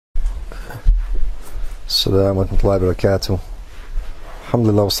Assalamu alaikum wa barakatuh.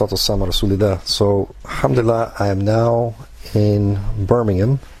 Alhamdulillah wa salatu wassalamu ala rasulillah. So, alhamdulillah, I am now in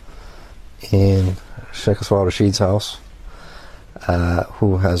Birmingham, in Sheikh Asrar Rashid's house,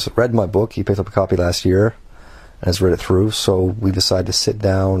 who has read my book. He picked up a copy last year and has read it through. So we decided to sit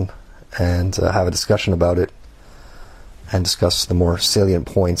down and have a discussion about it and discuss the more salient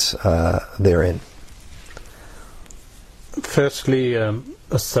points therein. Firstly,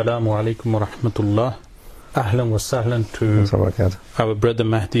 Assalamu alaikum wa rahmatullah. Ahlan wa sahlan to our brother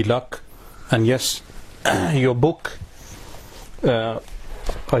Mahdi Luck. And yes, your book, I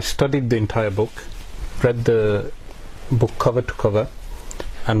studied the entire book, read the book cover to cover,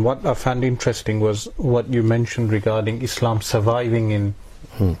 and what I found interesting was what you mentioned regarding Islam surviving in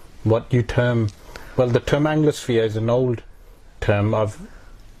what you term, well, the term Anglosphere is an old term. I've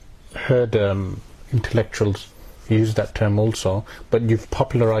heard intellectuals use that term also, but you've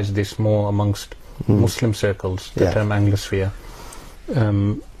popularized this more amongst Muslim circles, the term Anglosphere.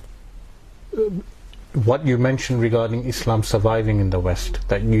 What you mentioned regarding Islam surviving in the West,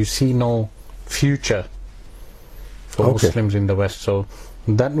 that you see no future for Muslims in the West. So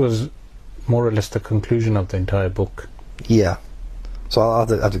that was more or less the conclusion of the entire book. Yeah. So I'll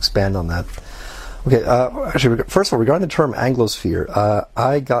have to expand on that. Okay, actually, first of all, regarding the term Anglosphere,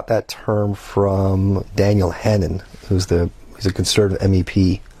 I got that term from Daniel Hannan, he's a conservative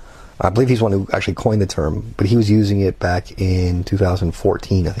MEP. I believe he's one who actually coined the term, but he was using it back in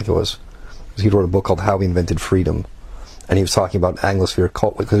 2014, I think it was. He wrote a book called How We Invented Freedom, and he was talking about Anglosphere,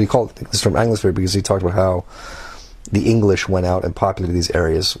 because he called this term Anglosphere because he talked about how the English went out and populated these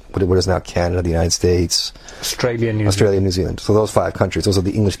areas, what is now Canada, the United States, Australia, and New Zealand. So those 5 countries, those are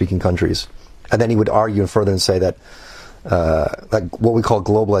the English-speaking countries. And then he would argue further and say that what we call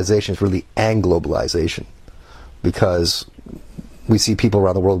globalization is really Angloblization, because we see people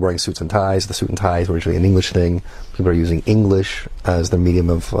around the world wearing suits and ties. The suit and ties were originally an English thing. People are using English as their medium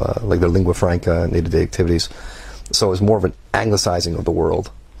of, like their lingua franca and day-to-day activities. So it's more of an anglicizing of the world,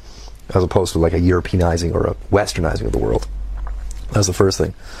 as opposed to like a Europeanizing or a westernizing of the world. That's the first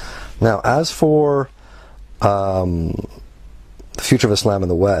thing. Now, as for the future of Islam in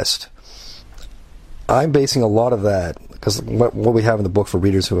the West, I'm basing a lot of that, because what we have in the book for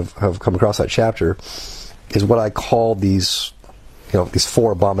readers who have come across that chapter is what I call these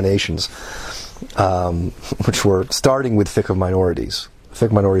 4 abominations, which were starting with Fiqh minorities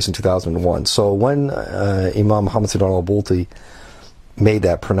in 2001. So when Imam Muhammad Siddiq al-Bulti made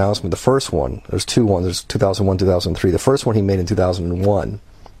that pronouncement, the first one, there's 2 ones, there's 2001, 2003. The first one he made in 2001,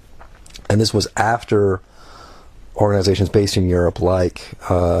 and this was after organizations based in Europe like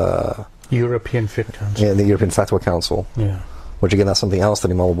European Fiqh Council. Yeah, the European Fatwa Council. Yeah. Which again, that's something else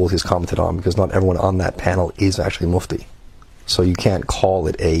that Imam al-Bulti has commented on, because not everyone on that panel is actually mufti. So you can't call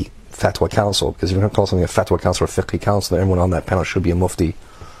it a Fatwa Council, because if you're going to call something a Fatwa Council or a Fiqh Council, then everyone on that panel should be a mufti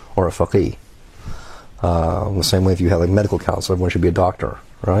or a faqih. The same way if you have like medical council, everyone should be a doctor,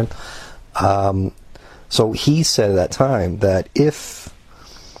 right? So he said at that time that if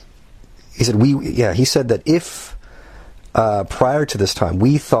prior to this time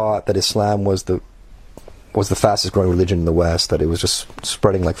we thought that Islam was the fastest growing religion in the West, that it was just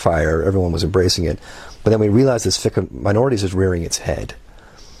spreading like fire, everyone was embracing it. But then we realized this Fiqh minorities is rearing its head.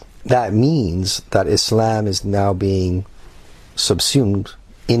 That means that Islam is now being subsumed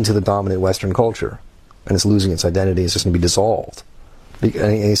into the dominant Western culture, and it's losing its identity. It's just going to be dissolved.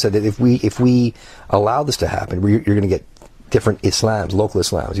 And he said that if we allow this to happen, you're going to get different Islams, local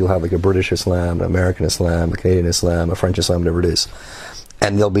Islams. You'll have like a British Islam, an American Islam, a Canadian Islam, a French Islam, whatever it is,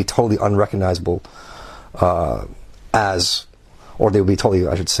 and they'll be totally unrecognizable they'll be totally,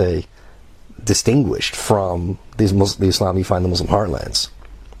 I should say, distinguished from the Islam you find in the Muslim heartlands.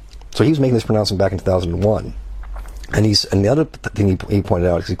 So he was making this pronouncement back in 2001. And the other thing he pointed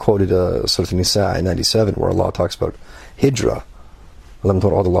out is he quoted Surah An-Nisa in 97, where Allah talks about hijrah.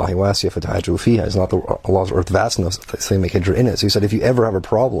 It's not Allah's earth vast enough to say make hijrah in it. So he said, if you ever have a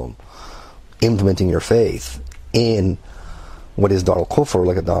problem implementing your faith in what is Dar al-Kufr,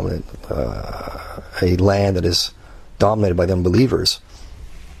 like a dominant, a land that is dominated by the unbelievers,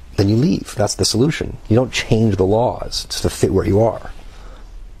 then you leave. That's the solution. You don't change the laws just to fit where you are.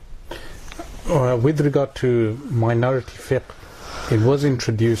 With regard to minority fiqh, it was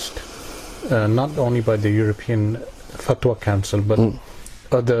introduced not only by the European Fatwa Council, but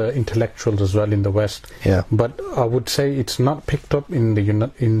other intellectuals as well in the West. Yeah. But I would say it's not picked up in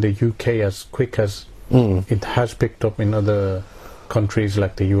the UK as quick as it has picked up in other countries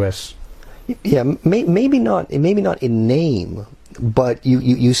like the US. Yeah, maybe not in name, but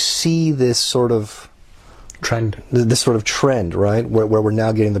you see this sort of trend. This sort of trend, right, where we're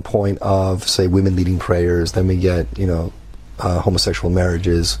now getting the point of, say, women leading prayers, then we get, homosexual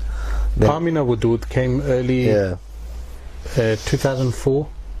marriages. Amina Wadud came early 2004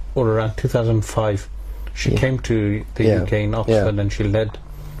 or around 2005. She came to the UK in Oxford and she led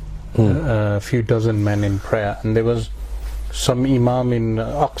a few dozen men in prayer. And there was some imam in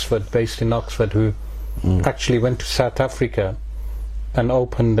Oxford, based in Oxford, who actually went to South Africa and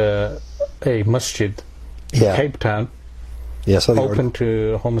opened a masjid in Cape Town, open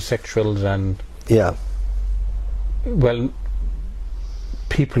to homosexuals and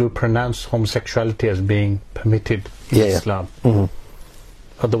people who pronounce homosexuality as being permitted in Islam.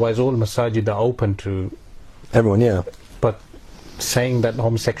 Otherwise all masajid are open to everyone, but saying that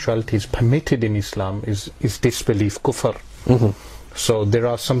homosexuality is permitted in Islam is disbelief, kufr. So there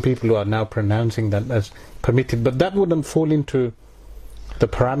are some people who are now pronouncing that as permitted, but that wouldn't fall into the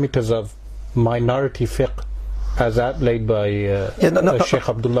parameters of minority fiqh as outlaid by Sheikh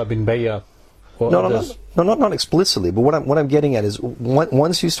Abdullah bin Bayya or others. Not explicitly, but what I'm getting at is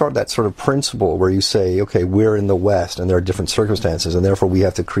once you start that sort of principle where you say, okay, we're in the West and there are different circumstances and therefore we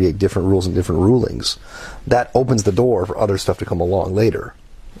have to create different rules and different rulings, that opens the door for other stuff to come along later.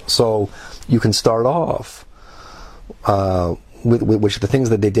 So you can start off with which the things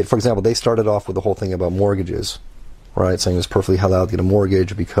that they did. For example, they started off with the whole thing about mortgages, right? Saying it's perfectly halal to get a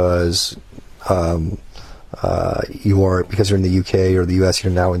mortgage because because you're in the UK or the US,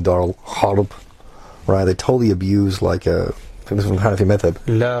 you're now in Dar al-Harb, right? They totally abuse like a Hanafi method.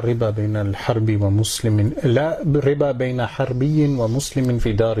 لا ربا بين الحرب ومسلم لا ربا بين حربي ومسلم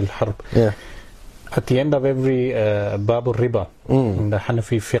في دار الحرب. At the end of every Bab al-Riba in the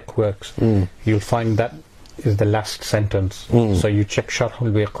Hanafi fiqh works, you'll find that is the last sentence. So you check Sharh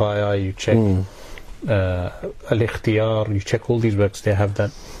al-Wiqaya, you check al-Ikhtiyar, you check all these works, they have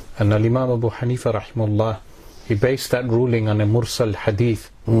that. And Al-Imam Abu Hanifa rahimahullah, he based that ruling on a mursal hadith.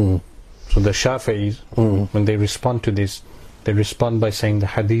 So the Shafi'is, when they respond to this, they respond by saying the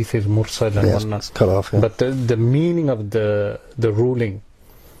hadith is mursal and whatnot. Cut off, But the meaning of the ruling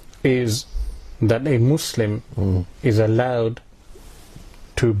is that a Muslim is allowed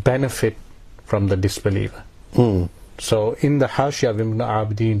to benefit from the disbeliever. So in the Hashiyah of Ibn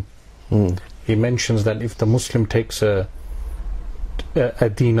Abdin, he mentions that if the Muslim takes a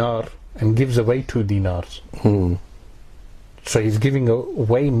dinar and gives away 2 dinars, so he's giving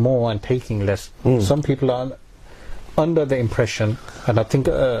away more and taking less. Some people are under the impression, and I think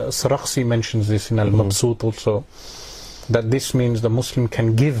Sarakhsi mentions this in Al-Mabsut also, that this means the Muslim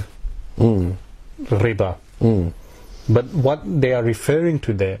can give riba. But what they are referring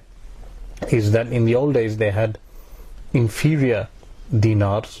to there is that in the old days they had inferior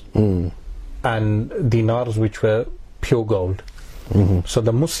dinars and dinars which were pure gold. So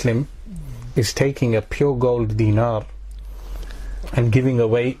the Muslim is taking a pure gold dinar and giving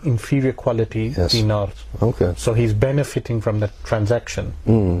away inferior quality dinars. So he's benefiting from the transaction.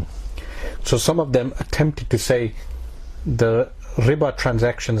 So some of them attempted to say the riba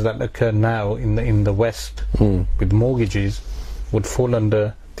transactions that occur now in the West with mortgages would fall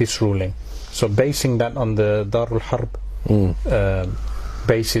under this ruling. So basing that on the Darul Harb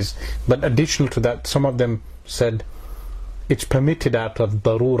basis. But additional to that, some of them said it's permitted out of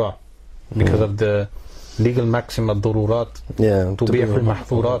darura because of the legal maxim of darurat tubihul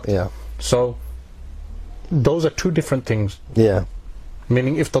mahdhurat. So those are 2 different things.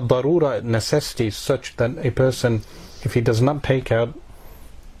 Meaning if the darura necessity is such that a person, if he does not take out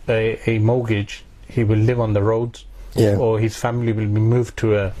a mortgage, he will live on the roads, or his family will be moved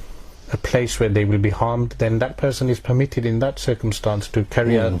to a place where they will be harmed, then that person is permitted in that circumstance to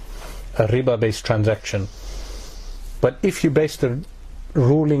carry out a riba based transaction. But if you base the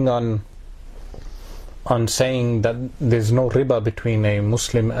ruling on saying that there's no riba between a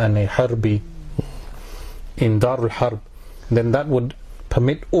Muslim and a Harbi in Darul Harb, then that would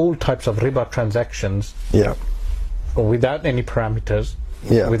permit all types of riba transactions without any parameters,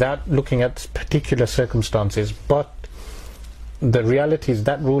 without looking at particular circumstances. But the reality is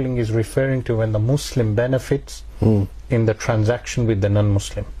that ruling is referring to when the Muslim benefits in the transaction with the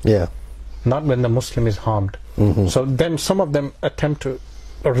non-Muslim, not when the Muslim is harmed. So then some of them attempt to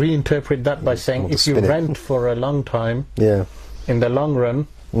reinterpret that by saying if you rent for a long time, in the long run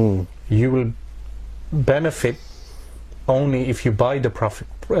you will benefit only if you buy the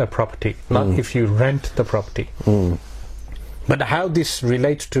property, not if you rent the property. But how this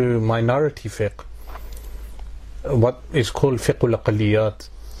relates to minority fiqh, what is called fiqh al-aqalliyat,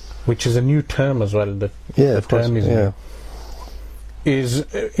 which is a new term as well, the term is new, is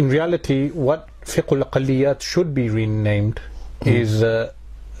in reality what fiqh al-aqalliyat should be renamed is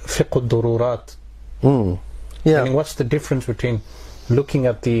fiqh al-dururat. Yeah. Meaning, what's the difference between looking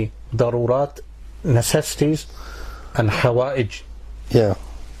at the darurat, necessities, and hawa'ij,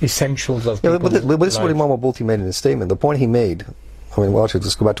 essentials of people's but this is what lives? Imam al-Bulti made in his statement. The point he made, I mean, well, actually,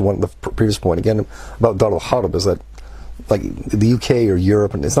 let's go back to the previous point again about Dar al-Harb, is that, like, the UK or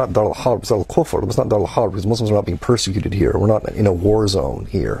Europe, and it's not Dar al-Harb, it's Dar al-Kufr. It's not Dar al-Harb because Muslims are not being persecuted here. We're not in a war zone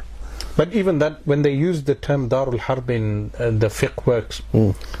here. But even that, when they use the term Darul Harb in the fiqh works,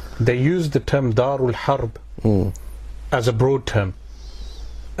 they use the term Darul Harb as a broad term.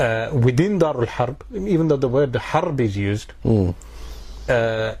 Within Darul Harb, even though the word Harb is used,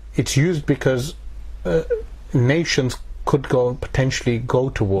 it's used because nations could potentially go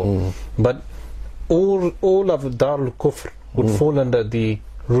to war. But all of Darul Kufr would fall under the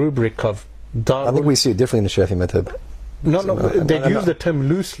rubric of Darul. I think we see it differently in the Shafi madhab. No, they use the term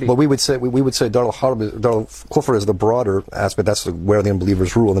loosely. Well, we would say Darul Harb, Darul Kufr is the broader aspect. That's where the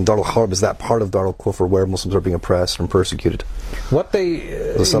unbelievers rule, and Darul Harb is that part of Darul Kufr where Muslims are being oppressed and persecuted. What they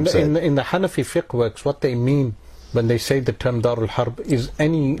in the Hanafi fiqh works, what they mean when they say the term Darul Harb is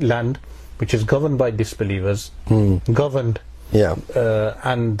any land which is governed by disbelievers, governed,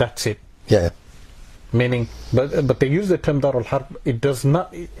 and that's it. Yeah. Meaning, but they use the term Darul Harb. It does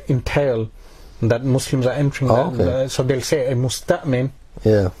not entail that Muslims are entering that. So they'll say a musta'min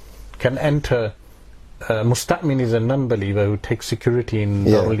can enter. Musta'min is a non-believer who takes security in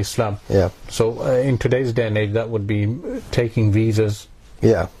Darul Islam. So in today's day and age, that would be taking visas.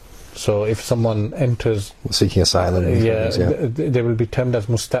 So if someone enters seeking asylum, they will be termed as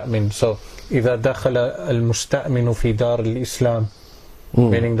musta'min. So إذا دخل المستأمن في دار الإسلام,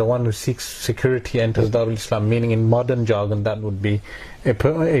 meaning the one who seeks security enters Darul Islam, meaning in modern jargon that would be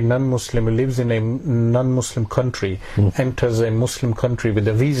a non-Muslim who lives in a non-Muslim country enters a Muslim country with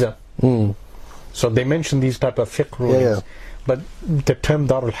a visa. So they mention these type of fiqh rulings, but the term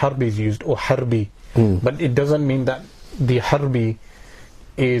Darul Harbi is used, or Harbi, but it doesn't mean that the Harbi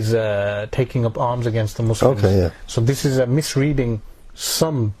is taking up arms against the Muslims. So this is a misreading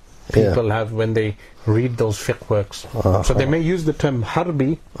some people have when they read those fiqh works. So they may use the term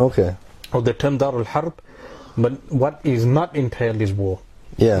Harbi or the term Darul Harb, but what is not entailed is war.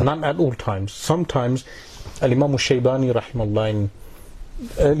 Not at all times. Sometimes Al-Imam al-Shaybani rahimahullah in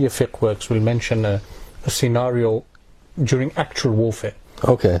earlier fiqh works will mention a scenario during actual warfare.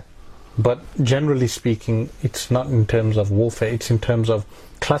 But generally speaking, it's not in terms of warfare, it's in terms of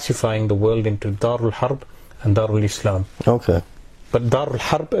classifying the world into Darul Harb and Darul Islam. But Darul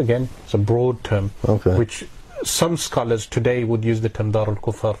Harb, again, is a broad term, which some scholars today would use the term Darul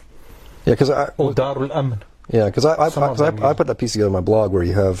Kufr or Darul Amn. Because I put that piece together on my blog where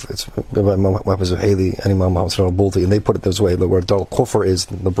you have, it's by Imam Zuhaili and Imam al-Bulti, and they put it this way, where Darul Kufr is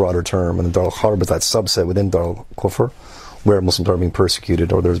the broader term, and Darul Harb is that subset within Darul Kufr, where Muslims are being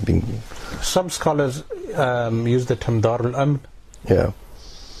persecuted or there's being... Some scholars use the term Darul Amn,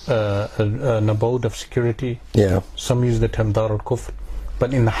 an abode of security. Some use the term Darul Kufr.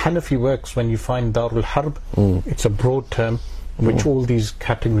 But in the Hanafi works, when you find Darul Harb, it's a broad term which all these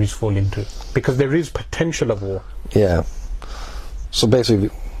categories fall into, because there is potential of war. So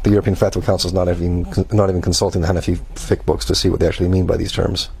basically the European Fatwa Council is not even consulting the Hanafi fiqh books to see what they actually mean by these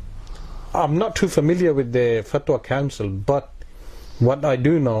terms. I'm not too familiar with the Fatwa Council, but what I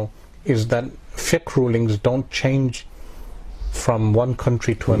do know is that fiqh rulings don't change from one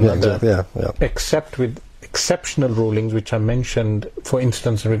country to another, except with exceptional rulings which are mentioned, for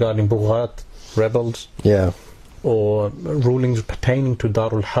instance, regarding Bughat, rebels, or rulings pertaining to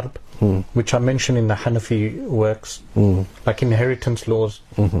Darul Harb, which are mentioned in the Hanafi works, like inheritance laws.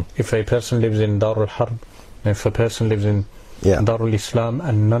 If a person lives in Darul Harb, if a person lives in Darul Islam,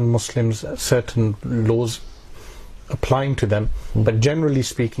 and non-Muslims, certain laws applying to them. But generally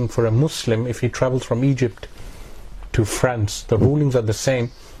speaking, for a Muslim, if he travels from Egypt to France, the rulings are the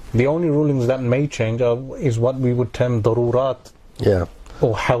same. The only rulings that may change is what we would term darurat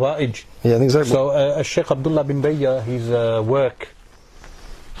or hawa'ij. So Sheikh Abdullah bin Bayya, his work,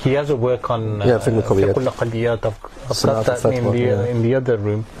 he has a work on Fiqh al-Qadiyat. I've got that in the other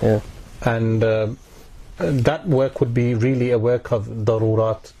room. And that work would be really a work of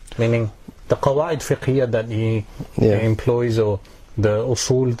darurat, meaning the qawaid fiqhiyya that he employs, or the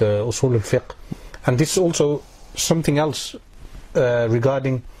usul al-fiqh. And this is also something else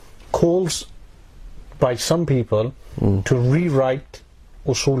regarding calls by some people to rewrite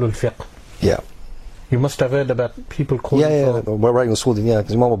usul al-fiqh. You must have heard about people calling we're writing usul,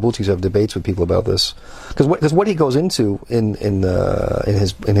 because Imam al-Bulti have debates with people about this. Because what he goes into in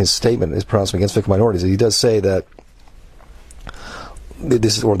his statement, his pronouncement against fiqh minorities, he does say that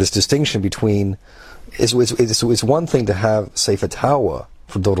this distinction between it's one thing to have, say, fatwa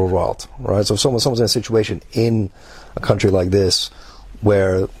for darurat, right? So if someone's in a situation in a country like this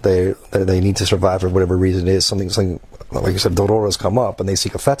where they need to survive for whatever reason it is, something like you said, darurat has come up and they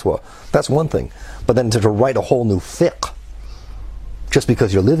seek a fatwa, that's one thing. But then to write a whole new fiqh just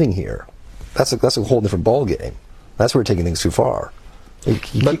because you're living here, that's a whole different ballgame. That's where you're taking things too far.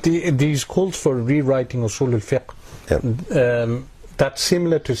 But these calls for rewriting usul al-fiqh, that's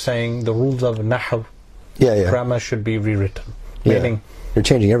similar to saying the rules of nahw, grammar should be rewritten. Meaning, you're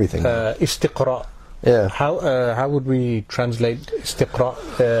changing everything. Istiqra. Yeah. How would we translate istiqra?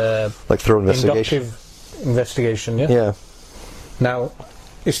 Like thorough investigation. Inductive investigation. Yeah. Yeah. Now,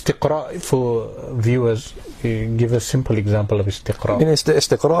 istiqra for viewers. Give a simple example of istiqra.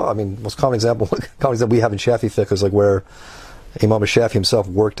 Istiqra. I mean, most common example we have in Shafi fiqh is like where Imam Shafi himself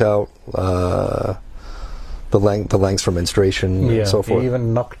worked out the lengths for menstruation and so forth. He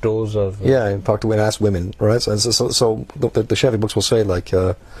even knocked doors of. And talked to and asked women, right? So the Shafi books will say like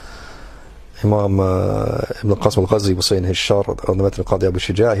Imam Ibn al-Qasim al-Ghazi will say in his Sharh on the Matn al-Qadi Abu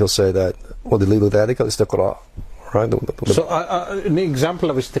Shujaa, he'll say that وَدِلِيلُ ذَلِكَ الْإِسْتِقْرَاء, right? So an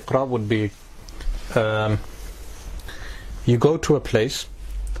example of istiqra would be you go to a place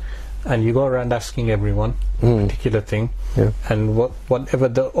and you go around asking everyone a particular thing, and whatever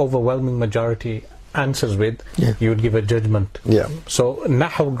the overwhelming majority answers with, you would give a judgment. So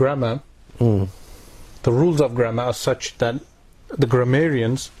nahw grammar, the rules of grammar are such that the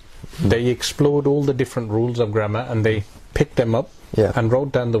grammarians, they explored all the different rules of grammar and they picked them up and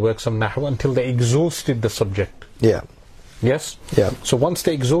wrote down the works of nahw until they exhausted the subject. Yes? So once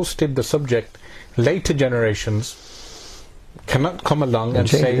they exhausted the subject, later generations cannot come along and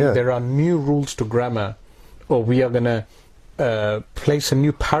say there are new rules to grammar, or we are going to place a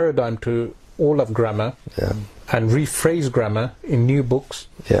new paradigm to all of grammar and rephrase grammar in new books.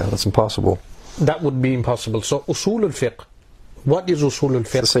 That's impossible. That would be impossible. So usul al-fiqh, what is usul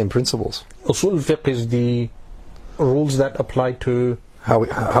al-fiqh? It's the same principles. Usul al-fiqh is the rules that apply to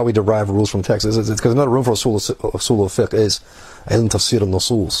how we derive rules from text. It's because another room for usul al-fiqh is ilm tafsir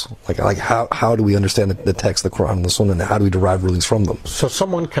al-nusus. Like how do we understand the text, the Quran and the Sunnah, and how do we derive rulings from them? So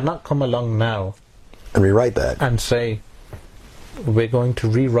someone cannot come along now and rewrite that and say we're going to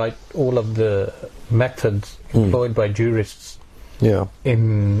rewrite all of the methods employed by jurists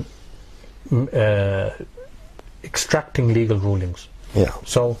in extracting legal rulings.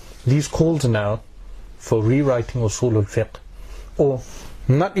 So these calls now for rewriting usul al-fiqh, or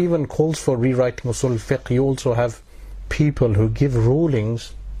not even calls for rewriting usul al-fiqh, you also have people who give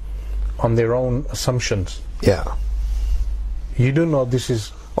rulings on their own assumptions. You do know this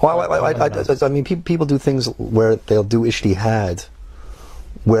is... I mean, people do things where they'll do ijtihad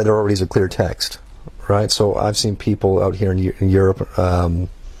where there already is a clear text, right? So I've seen people out here in Europe. I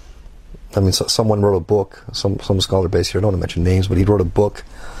mean, someone wrote a book. Some scholar based here. I don't want to mention names, but he wrote a book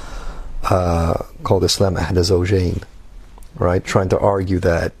called Islam Ahda Zawjayn, right? Trying to argue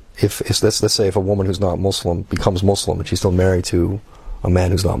that if let's say if a woman who's not Muslim becomes Muslim and she's still married to a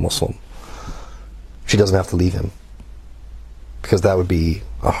man who's not Muslim, she doesn't have to leave him, because that would be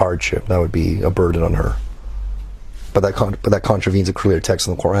a hardship, that would be a burden on her. But that contravenes a clear text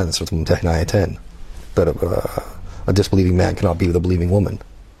in the Quran, that's from Ayah 10, that a disbelieving man cannot be with a believing woman.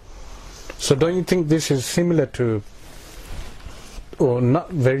 So don't you think this is similar to, or not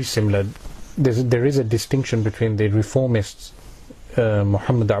very similar, there is a distinction between the reformists,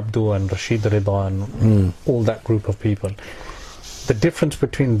 Muhammad Abdu and Rashid Rida and all that group of people. The difference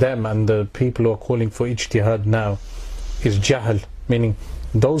between them and the people who are calling for ijtihad now is jahl, meaning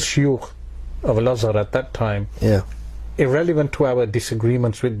those shuyukh of Al-Azhar at that time, irrelevant to our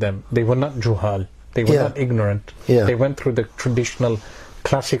disagreements with them, they were not juhal, they were not ignorant. They went through the traditional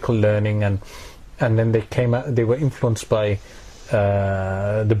classical learning, and then they came out, they were influenced by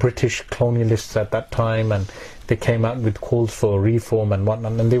the British colonialists at that time, and they came out with calls for reform and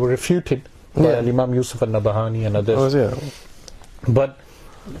whatnot, and they were refuted by Imam Yusuf al-Nabahani and others. But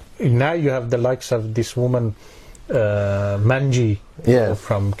now you have the likes of this woman Manji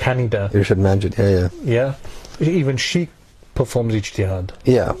from Canada. Irshad Manjid, even she performs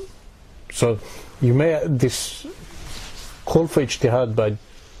ijtihad. So you may this call for ijtihad by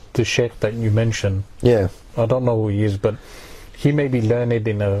the sheikh that you mentioned. I don't know who he is, but he may be learned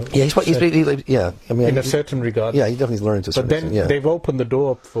in a in a certain regard. He definitely is learning to a certain extent. But then they've opened the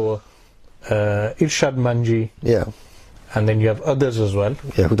door up for Irshad Manji. And then you have others as well.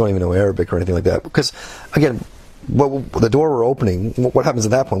 Who don't even know Arabic or anything like that. Because, again, the door we're opening, what happens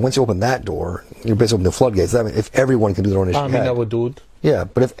at that point? Once you open that door, you're basically opening the floodgates. That means if everyone can do their own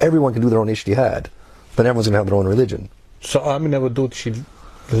ijtihad. But if everyone can do their own ijtihad, then everyone's going to have their own religion. So Amina Wadud, she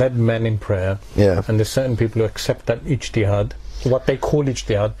led men in prayer. And there's certain people who accept that ijtihad. what they call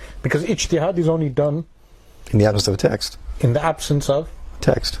ijtihad, because ijtihad is only done in the absence of a text. In the absence of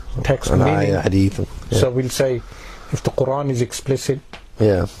text, meaning, ayah, hadith. Yeah. So we'll say if the Quran is explicit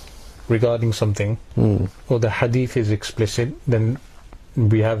regarding something, or the hadith is explicit, then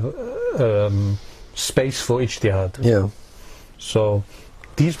we have space for ijtihad. Yeah. So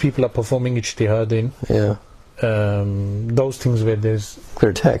these people are performing ijtihad in those things where there's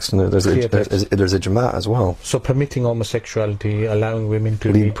clear text, and there's ijma' as well. So permitting homosexuality, allowing women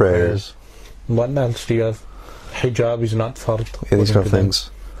to lead prayers. What else do you have? Hijab is not fard. Yeah, these kind of things.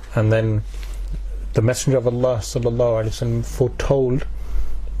 And then the Messenger of Allah sallallahu alaihi wasallam foretold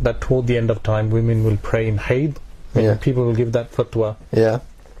that toward the end of time women will pray in hayd. Yeah. People will give that fatwa. Yeah.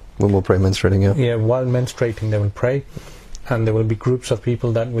 Women will pray menstruating, Yeah, while menstruating they will pray. And there will be groups of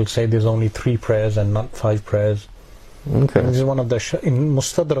people that will say there's only 3 prayers and not 5 prayers. Okay. And this is one of the in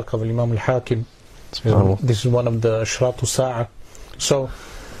Mustadrak of Imam al-Hakim. This is one of the Ashratu Sa'a. So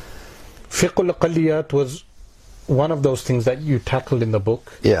Fiqh al-Aqalliyat was one of those things that you tackled in the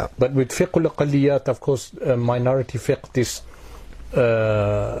book. Yeah. But with Fiqh al-Aqalliyat, of course, minority fiqh, this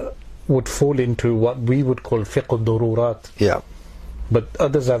would fall into what we would call fiqh al-dururat. Yeah. But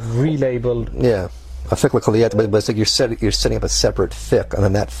others have relabeled. Yeah. A fiqh al-Aqalliyat, but it's like you're setting up a separate fiqh, and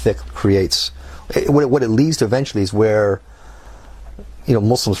then that fiqh creates what it leads to eventually is where, you know,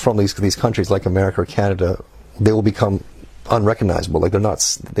 Muslims from these countries like America or Canada, they will become unrecognizable. Like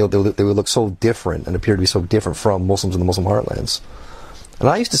they will look so different and appear to be so different from Muslims in the Muslim heartlands. And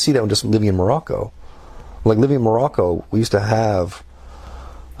I used to see that when just living in Morocco. Like living in Morocco, we used to have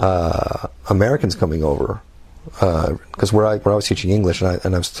Americans coming over, because where I was teaching English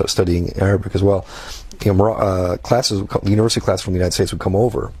and I was studying Arabic as well. You know, university classes from the United States would come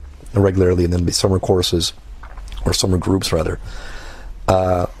over regularly, and then be summer courses or summer groups rather.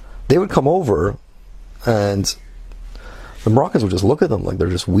 They would come over, and the Moroccans would just look at them like they're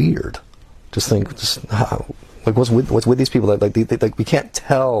just weird. Just think, like what's with these people? Like we can't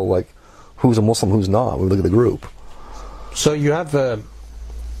tell like who's a Muslim, who's not. We look at the group. So you have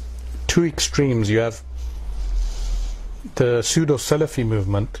 2 extremes. You have the pseudo-Salafi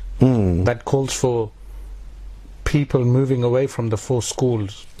movement that calls for people moving away from the 4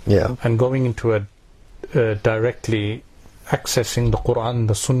 schools and going into a directly accessing the Quran,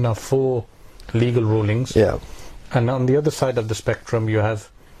 the Sunnah for legal rulings. Yeah. And on the other side of the spectrum, you have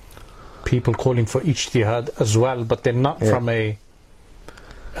people calling for ijtihad as well, but they're not from a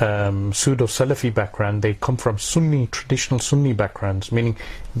pseudo-Salafi background. They come from traditional Sunni backgrounds, meaning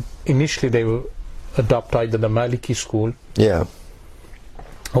initially they will adopt either the Maliki school,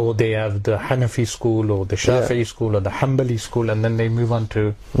 or they have the Hanafi school, or the Shafi'i school, or the Hanbali school, and then they move on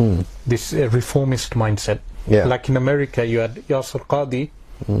to this reformist mindset. Like in America, you had Yasir Qadhi,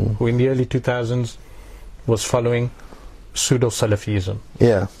 who in the early 2000s was following pseudo-Salafism.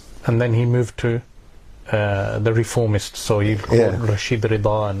 And then he moved to the reformists, so you call Rashid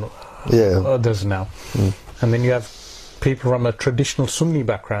Rida and others now. And then you have people from a traditional Sunni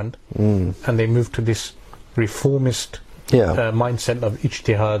background, and they move to this reformist mindset of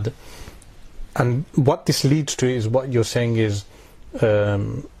ijtihad. And what this leads to is what you're saying is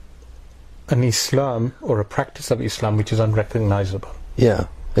an Islam or a practice of Islam which is unrecognizable.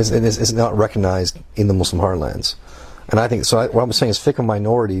 It's not recognized in the Muslim heartlands. And I think, what I'm saying is fiqh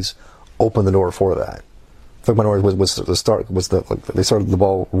minorities opened the door for that. Fiqh minorities was the start, they started the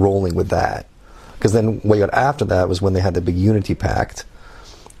ball rolling with that. Because then what you got after that was when they had the big unity pact,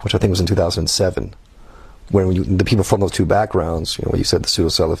 which I think was in 2007, when the people from those 2 backgrounds, you know, you said the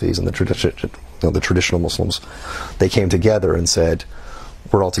pseudo-Salafis and the traditional Muslims, they came together and said,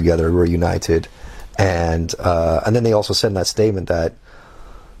 we're all together, we're united. And then they also said in that statement that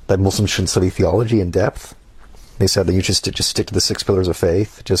Muslims shouldn't study theology in depth. They said that you should just stick to the 6 pillars of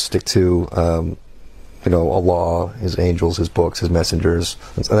faith, just stick to Allah, His angels, His books, His messengers,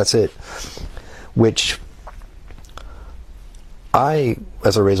 and that's it. Which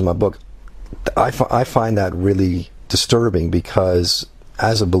as I raise in my book, I find that really disturbing, because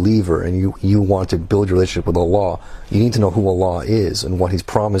as a believer and you want to build your relationship with Allah, you need to know who Allah is and what He's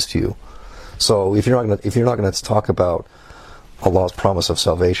promised you. So if you're not going to talk about Allah's promise of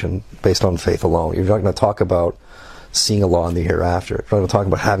salvation based on faith alone, you're not going to talk about seeing Allah in the hereafter, you're not going to talk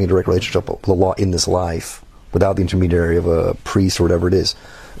about having a direct relationship with Allah in this life without the intermediary of a priest or whatever it is,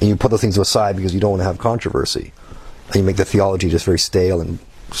 and you put those things aside because you don't want to have controversy, and you make the theology just very stale and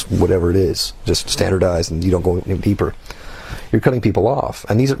whatever it is, just standardized, and you don't go any deeper, you're cutting people off.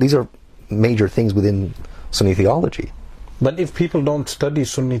 And these are major things within Sunni theology. But if people don't study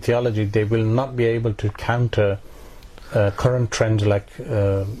Sunni theology, they will not be able to counter current trends like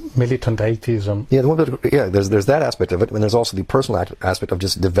militant atheism. Yeah, there's that aspect of it, and there's also the personal aspect of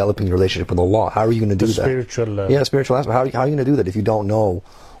just developing your relationship with Allah. How are you going to do that? Spiritual. Spiritual aspect. How are you going to do that if you don't know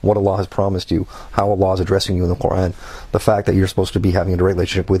what Allah has promised you, how Allah is addressing you in the Quran, the fact that you're supposed to be having a direct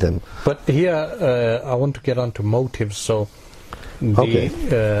relationship with Him? But here, I want to get on to motives. So,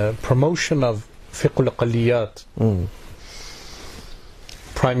 the promotion of Fiqh al-Aqliyat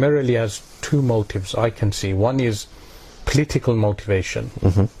primarily has two motives I can see. One is political motivation,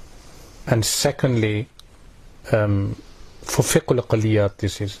 and secondly, for Fiqh al-Aqliyat,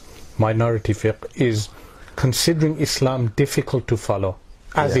 this is minority fiqh, is considering Islam difficult to follow,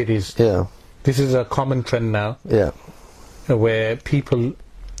 as it is. This is a common trend now, where people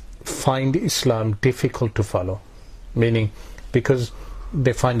find Islam difficult to follow, meaning because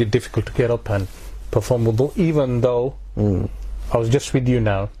they find it difficult to get up and perform wudu, even though I was just with you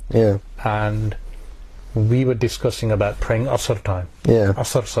now, and we were discussing about praying Asr time,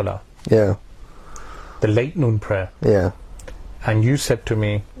 Asr Salah, the late noon prayer, and you said to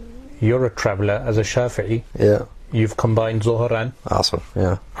me, you're a traveller as a Shafi'i, you've combined Zuhr and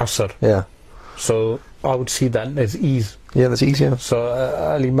Asr, so I would see that as ease. That's easy. So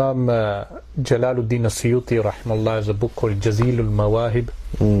Al-Imam Jalaluddin As-Suyuti rahimahullah has a book called Jazil al-Mawahib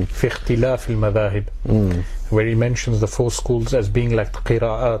fi Ikhtilaf al-Madhahib, where he mentions the four schools as being like the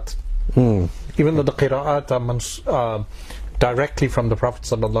qira'at, even though the qira'at are directly from the Prophet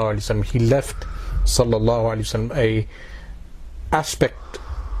sallallahu alaihi wasallam. He left sallallahu alaihi wasallam a aspect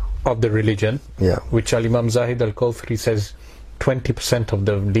of the religion, which Al-Imam Zahid al-Kawthri says 20% of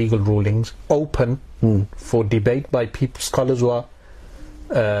the legal rulings open for debate by people, scholars who are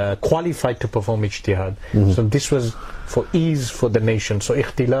qualified to perform ijtihad. So this was for ease for the nation. So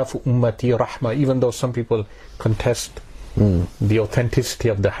ikhtilafu ummati rahma, even though some people contest the authenticity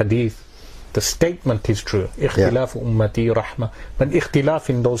of the hadith, the statement is true. Ikhtilafu ummati rahma, but ikhtilaf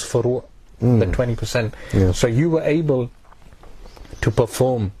in those furu', the 20%. So you were able to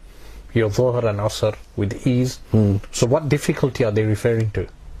perform your Dhuhr and Asr with ease. So what difficulty are they referring to?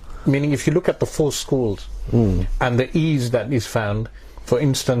 Meaning, if you look at the four schools and the ease that is found, for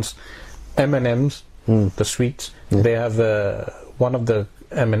instance, M&Ms, the sweets, they have one of the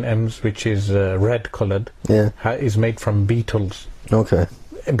M&Ms which is red coloured, is made from beetles.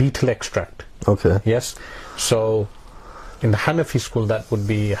 Beetle extract. Yes. So in the Hanafi school that would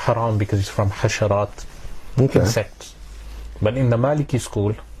be haram because it's from hasharat, insects. But in the Maliki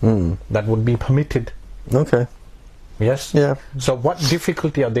school, that would be permitted. Yes? So what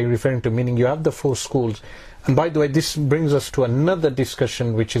difficulty are they referring to? Meaning you have the four schools. And by the way, this brings us to another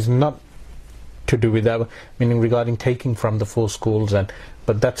discussion which is not to do with our, meaning regarding taking from the four schools,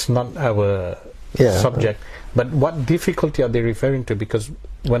 but that's not our subject. But what difficulty are they referring to? Because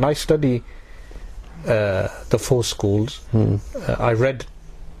when I study the four schools, I read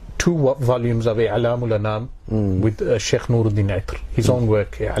 2 volumes of I'lamul Anam with Sheikh Nuruddin Atr, his own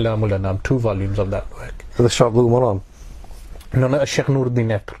work, I'lamul Anam, 2 volumes of that work. The Sharh Bulugh al-Maram. No, Sheikh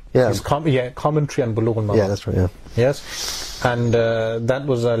Nuruddin Atr. His commentary on Bulugh al-Maram. That's right. Yes, and that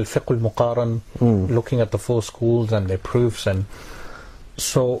was al-Fiqh al-Muqaran, looking at the four schools and their proofs, and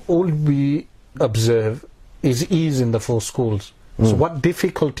so all we observe is ease in the four schools. So what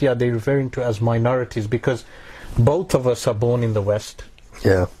difficulty are they referring to as minorities? Because both of us are born in the West.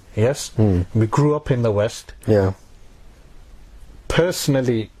 Yes, we grew up in the West.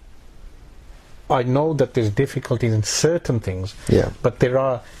 Personally, I know that there's difficulties in certain things, but there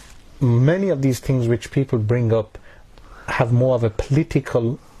are many of these things which people bring up have more of a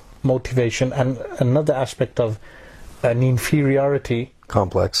political motivation, and another aspect of an inferiority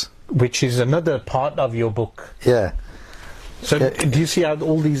complex, which is another part of your book. So do you see how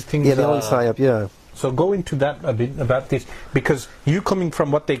all these things they all tie up, So go into that a bit about this, because you coming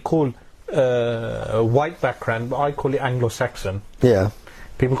from what they call white background, I call it Anglo-Saxon.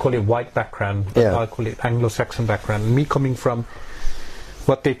 People call it white background, but I call it Anglo-Saxon background. Me coming from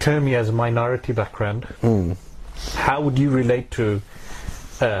what they term me as a minority background, how would you relate to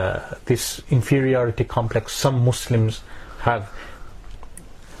this inferiority complex some Muslims have?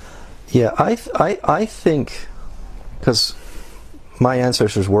 I think, because my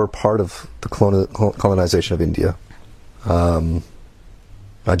ancestors were part of the colonization of India. I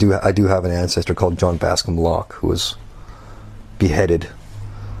do have an ancestor called John Bascom Locke, who was beheaded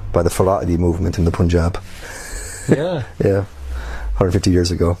by the Faradi movement in the Punjab. 150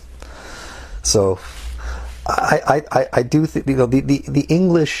 years ago. So I do think, the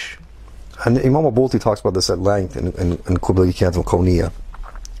English, and Imam al-Bulti talks about this at length in Qubliyat al-Kawniyah.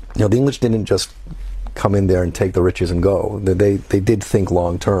 The English didn't just come in there and take the riches and go. They did think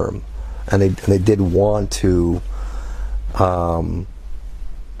long term, and they did want to how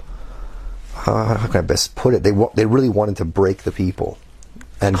can I best put it? They really wanted to break the people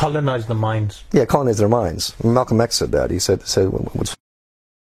and colonize the minds. Yeah, colonize their minds. Malcolm X said that. He said what's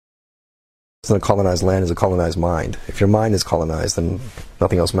in a colonized land is a colonized mind. If your mind is colonized, then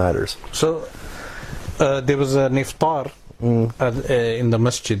nothing else matters. So there was an iftar in the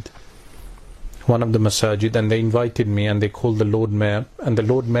masjid, one of the masajid, and they invited me, and they called the Lord Mayor, and the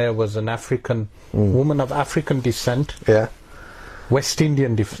Lord Mayor was an African woman of African descent. Yeah. West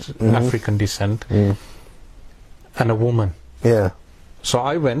Indian African descent, and a woman. Yeah. So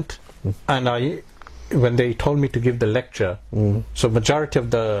I went, and when they told me to give the lecture, so majority of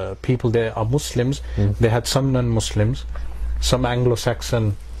the people there are Muslims. They had some non-Muslims, some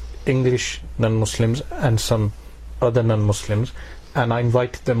Anglo-Saxon English non-Muslims, and some other non-Muslims, and I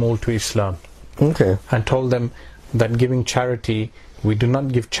invited them all to Islam. Okay. And told them that giving charity, we do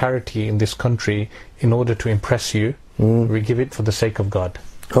not give charity in this country in order to impress you. We give it for the sake of God.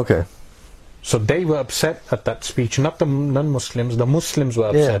 Okay. So they were upset at that speech, not the non-Muslims. The Muslims were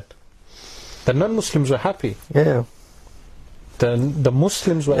upset. Yeah. The non-Muslims were happy. Yeah. The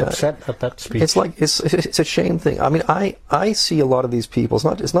Muslims were upset at that speech. It's like it's a shame thing. I mean, I see a lot of these people.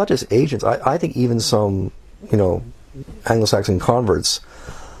 It's not just Asians. I think even some Anglo-Saxon converts.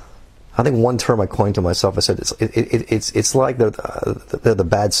 I think one term I coined to myself, I said it's like they're the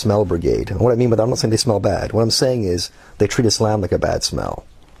bad smell brigade. And what I mean by that, I'm not saying they smell bad. What I'm saying is they treat Islam like a bad smell.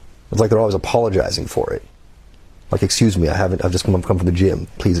 It's like they're always apologizing for it. Like, excuse me, I've just come from the gym.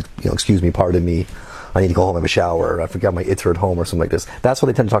 Please, excuse me, pardon me. I need to go home and have a shower. I forgot my itr at home or something like this. That's what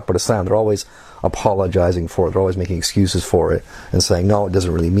they tend to talk about Islam. They're always apologizing for it. They're always making excuses for it and saying, no, it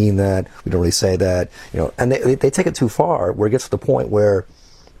doesn't really mean that. We don't really say that. And they take it too far, where it gets to the point where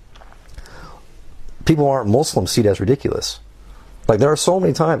people who aren't Muslims see it as ridiculous. Like, there are so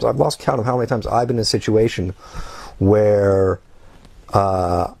many times, I've lost count of how many times I've been in a situation where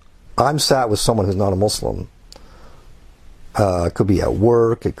I'm sat with someone who's not a Muslim. It could be at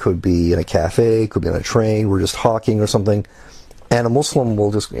work, it could be in a cafe, it could be on a train, we're just talking or something, and a Muslim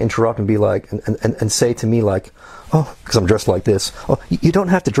will just interrupt and be like, and say to me like, oh, because I'm dressed like this, oh, you don't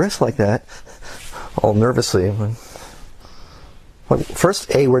have to dress like that, all nervously. Like,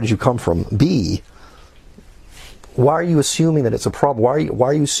 first, A, where did you come from? B, why are you assuming that it's a problem? Why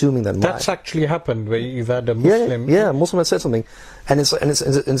are you assuming that? That's actually happened where you've had a Muslim. Yeah, a Muslim has said something, and it's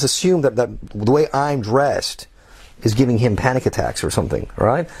assumed that the way I'm dressed is giving him panic attacks or something,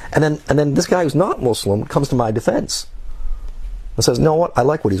 right? And then this guy who's not Muslim comes to my defense and says, "No, what? I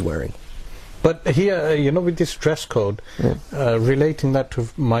like what he's wearing." But here, with this dress code, relating that to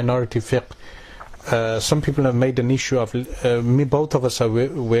minority fiqh, some people have made an issue of both of us are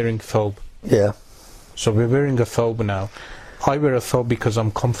wearing thobe. Yeah. So we're wearing a thobe now. I wear a thobe because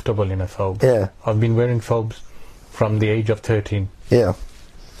I'm comfortable in a thobe. Yeah. I've been wearing thobes from the age of 13. Yeah.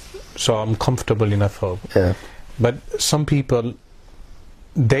 So I'm comfortable in a thobe. Yeah. But some people,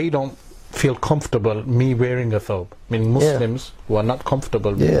 they don't feel comfortable me wearing a thobe. I mean, Muslims who are not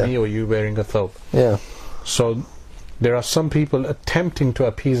comfortable with me or you wearing a thobe. Yeah. So there are some people attempting to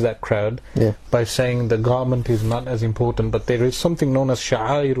appease that crowd by saying the garment is not as important, but there is something known as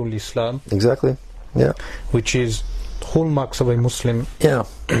Sha'airul Islam. Exactly. Yeah. Which is hallmarks of a Muslim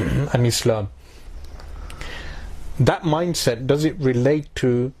and Islam. That mindset, does it relate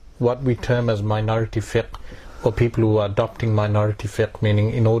to what we term as minority fiqh, or people who are adopting minority fiqh,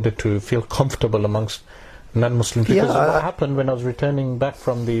 meaning in order to feel comfortable amongst non-Muslims? Because what happened when I was returning back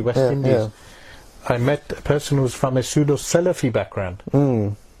from the West Indies, I met a person who was from a pseudo-Salafi background,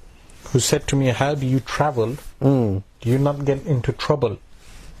 who said to me, how do you travel? Do you not get into trouble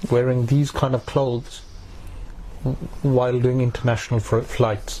wearing these kind of clothes while doing international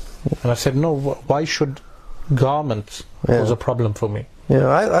flights? And I said, no, why should garments cause a problem for me? Yeah,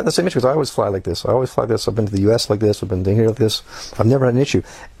 I had the same issue, because I always fly like this. I've been to the US like this, I've been here like this. I've never had an issue.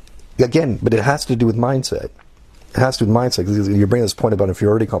 Again, but it has to do with mindset. It has to do with mindset, because you're bringing this point about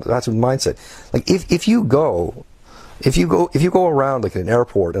inferiority complex. It has to do with mindset. Like, if you go around like in an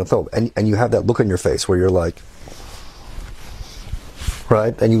airport and you have that look on your face where you're like,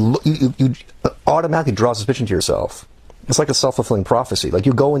 right, and you automatically draw suspicion to yourself. It's like a self-fulfilling prophecy. Like,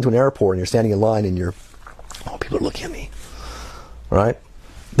 you go into an airport and you're standing in line and people are looking at me, right?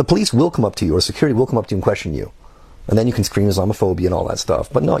 The police will come up to you, or security will come up to you and question you, and then you can scream Islamophobia and all that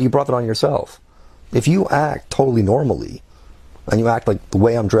stuff. But no, you brought that on yourself. If you act totally normally, and you act like the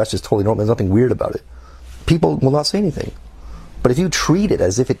way I'm dressed is totally normal, there's nothing weird about it, people will not say anything. But if you treat it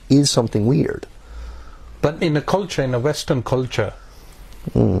as if it is something weird. But in a Western culture,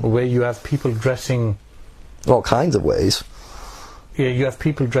 where you have people dressing all kinds of ways. Yeah, you have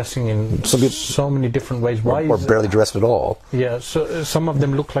people dressing in so many different ways. Why or barely dressed at all. Yeah, so some of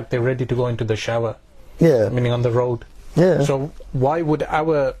them look like they're ready to go into the shower. Yeah. Meaning on the road. Yeah. So why would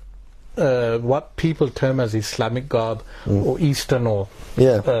our what people term as Islamic garb or Eastern or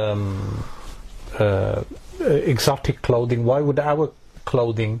exotic clothing, why would our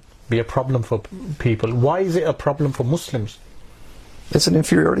clothing be a problem for people? Why is it a problem for Muslims? It's an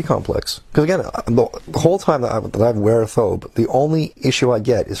inferiority complex. Because again, the whole time that I wear a thobe, the only issue I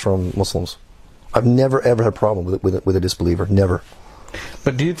get is from Muslims. I've never ever had a problem with a disbeliever. Never.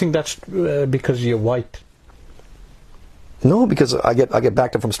 But do you think that's because you're white? No, because I get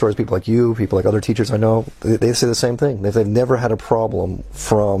backed up from stories. People like you, people like other teachers I know, they say the same thing. They've never had a problem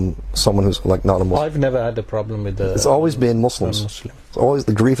from someone who's like not a Muslim. I've never had a problem with the. It's always been Muslims. It's always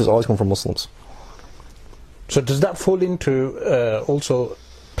the grief has always come from Muslims. So does that fall into also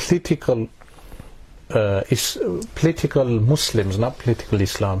political political Muslims, not political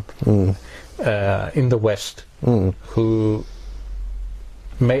Islam, in the West, who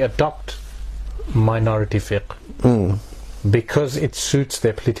may adopt minority fiqh because it suits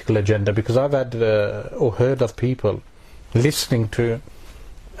their political agenda? Because I've had or heard of people listening to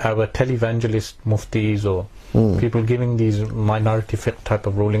our televangelist muftis or people giving these minority fiqh type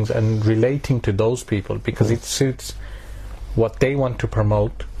of rulings and relating to those people because it suits what they want to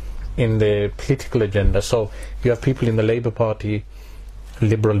promote in their political agenda. So you have people in the Labour Party,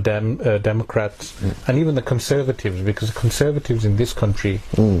 Liberal Democrats, and even the Conservatives, because the Conservatives in this country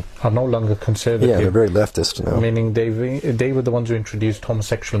are no longer conservative. Yeah, they're very leftist now. Meaning they were the ones who introduced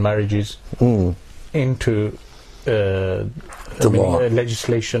homosexual marriages into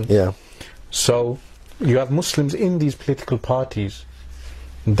legislation. Yeah. So you have Muslims in these political parties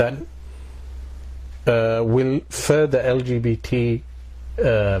that will further LGBT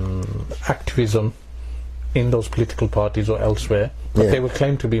activism in those political parties or elsewhere, but they will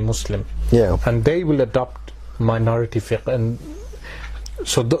claim to be Muslim. Yeah. And they will adopt minority fiqh. And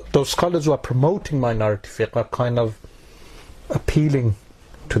so those scholars who are promoting minority fiqh are kind of appealing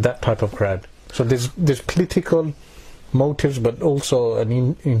to that type of crowd. So there's political motives, but also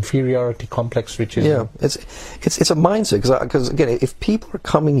an inferiority complex, which is it's a mindset. Because again, if people are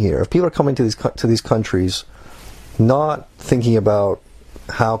coming here, if people are coming to these countries, not thinking about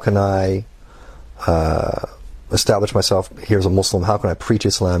how can I establish myself here as a Muslim, how can I preach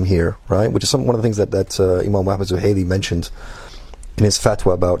Islam here, right? Which is one of the things that Imam Wahab Zuhaili mentioned in his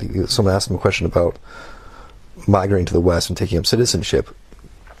fatwa about. Someone asked him a question about migrating to the West and taking up citizenship,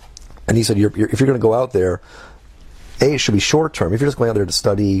 and he said, if you're going to go out there, it should be short term. If you're just going out there to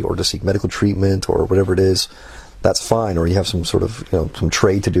study or to seek medical treatment or whatever it is, that's fine. Or you have some sort of some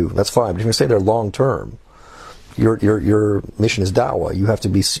trade to do, that's fine. But if you stay there long term, your mission is da'wah. You have to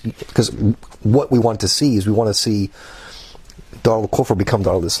be, because what we want to see is we want to see Dar al-Kufr become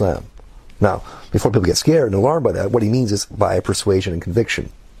Dar al-Islam. Now, before people get scared and alarmed by that, what he means is by persuasion and conviction,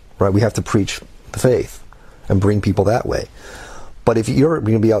 right? We have to preach the faith and bring people that way. But if you're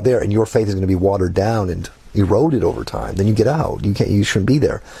going to be out there and your faith is going to be watered down and eroded over time, then you get out. You shouldn't be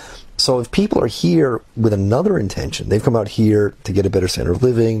there. So if people are here with another intention, they've come out here to get a better standard of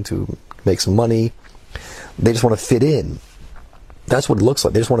living, to make some money, they just want to fit in. That's what it looks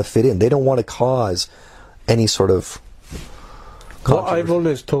like. They just want to fit in. They don't want to cause any sort of controversy. What I've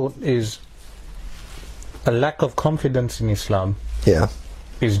always thought is a lack of confidence in Islam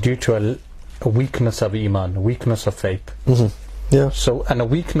is due to a weakness of iman, a weakness of faith. Yeah. So, and a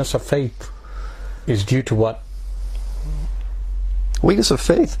weakness of faith is due to what? Weakness of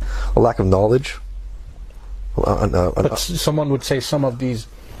faith, a lack of knowledge. But someone would say some of these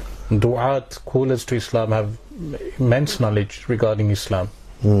du'at, callers to Islam, have immense knowledge regarding Islam.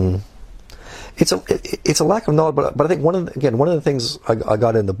 It's a lack of knowledge, but I think one of the things I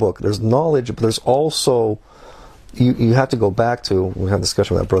got in the book, there's knowledge, but there's also you have to go back to, we had a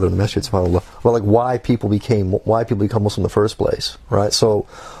discussion with that brother in the masjid, subhanAllah, about like why people become Muslim in the first place, right? So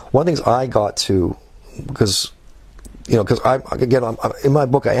one of the things I got to, because I'm in my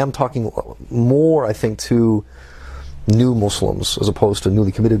book I am talking more, I think, to new Muslims as opposed to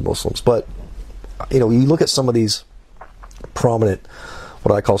newly committed Muslims. But you look at some of these prominent,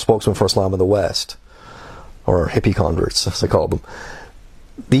 what I call spokesmen for Islam in the West, or hippie converts as they call them.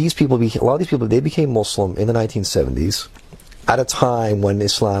 A lot of these people, they became Muslim in the 1970s at a time when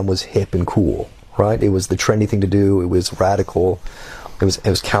Islam was hip and cool, right? It was the trendy thing to do. It was radical. It was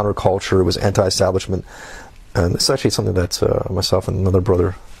counterculture. It was anti-establishment. And it's actually something that myself and another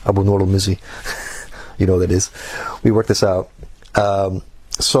brother, Abu Nur al-Mizi, you know who that is, we worked this out.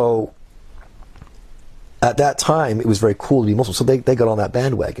 So at that time, it was very cool to be Muslim. So they got on that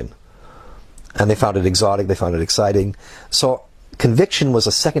bandwagon. And they found it exotic. They found it exciting. So conviction was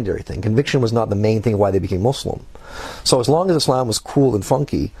a secondary thing. Conviction was not the main thing why they became Muslim. So as long as Islam was cool and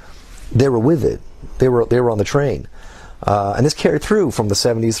funky, they were with it. They were on the train. And this carried through from the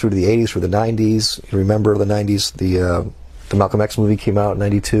 70s through to the 80s, through the 90s. You remember the 90s, the Malcolm X movie came out in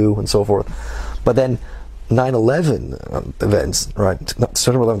 92 and so forth. But then 9/11 events, right?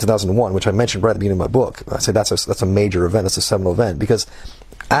 September 11, 2001, which I mentioned right at the beginning of my book. I say that's a major event. That's a seminal event because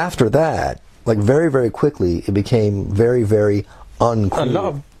after that, like very, very quickly, it became very, very uncool. A lot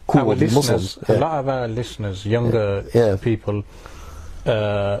of cool our listeners, Muslims. Yeah. a lot of our listeners, younger people,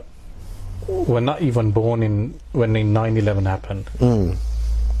 were not even born when 9/11 happened,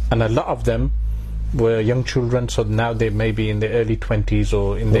 and a lot of them were young children. So now they may be in their early 20s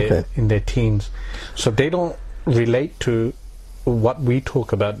or in their teens. So they don't relate to what we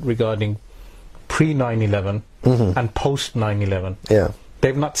talk about regarding pre 9/11 and post 9/11. Yeah,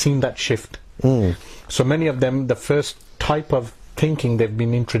 they've not seen that shift. So many of them, the first type of thinking they've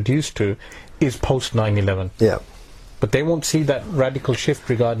been introduced to is post 9/11. Yeah. But they won't see that radical shift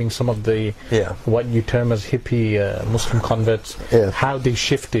regarding some of the what you term as hippie Muslim converts, how they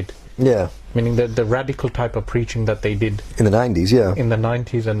shifted. Yeah. Meaning the radical type of preaching that they did in the 90s, in the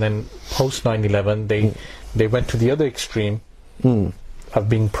 90s, and then post 9/11 they went to the other extreme of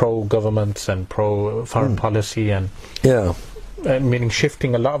being pro-governments and pro-foreign policy and meaning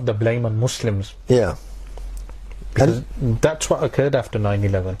shifting a lot of the blame on Muslims. Yeah. Because that's what occurred after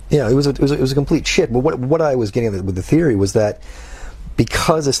 9/11. Yeah, it was a complete shit. But what I was getting at with the theory was that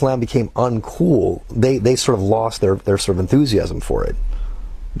because Islam became uncool, they sort of lost their sort of enthusiasm for it,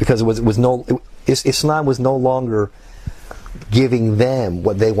 because Islam was no longer giving them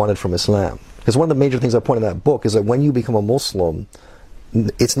what they wanted from Islam. Because one of the major things I point in that book is that when you become a Muslim,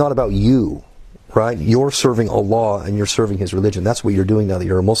 it's not about you, right? You're serving Allah and you're serving His religion. That's what you're doing now that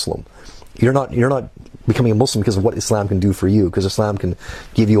you're a Muslim. You're not becoming a Muslim because of what Islam can do for you, because Islam can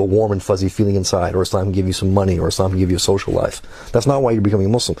give you a warm and fuzzy feeling inside, or Islam can give you some money, or Islam can give you a social life. That's not why you're becoming a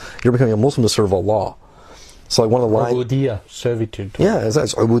Muslim. You're becoming a Muslim to serve Allah. So like one of the lines... Ubudiyya, servitude. Yeah, it's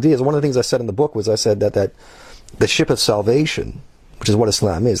Ubudiyya. One of the things I said in the book was I said that the ship of salvation, which is what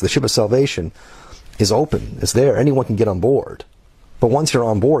Islam is, the ship of salvation is open. It's there. Anyone can get on board. But once you're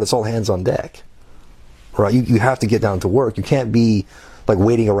on board, it's all hands on deck. Right? You have to get down to work. You can't be like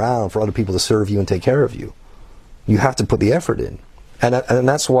waiting around for other people to serve you and take care of you. You have to put the effort in. And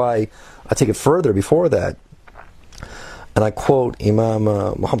that's why I take it further before that. And I quote Imam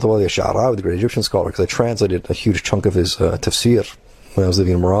Muhammad al-Ash'ari, the great Egyptian scholar, because I translated a huge chunk of his tafsir when I was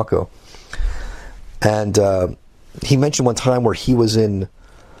living in Morocco. And he mentioned one time where he was in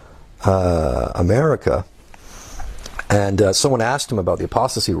America, and someone asked him about the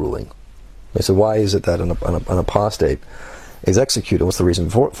apostasy ruling. They said, why is it that an apostate is executed? What's the reason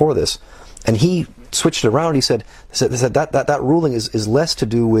for this? And he switched it around. He said that ruling is less to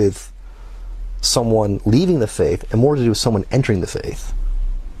do with someone leaving the faith and more to do with someone entering the faith.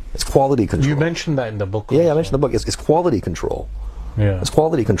 It's quality control. You mentioned that in the book. Yeah, I mentioned in the book. It's quality control. Yeah. It's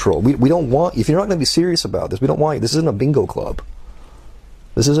quality control. We don't want, if you're not going to be serious about this, we don't want you. This isn't a bingo club.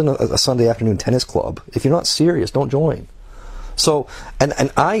 This isn't a Sunday afternoon tennis club. If you're not serious, don't join. So, and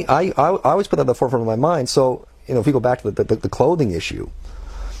I always put that at the forefront of my mind. So, if we go back to the clothing issue,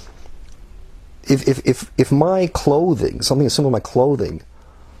 if my clothing, something as simple as my clothing,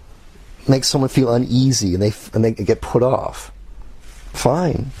 makes someone feel uneasy and they get put off,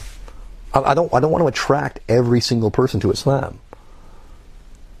 fine. I don't want to attract every single person to Islam,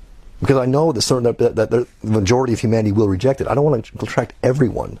 because I know that the majority of humanity will reject it. I don't want to attract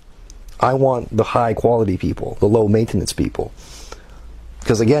everyone. I want the high quality people, the low maintenance people.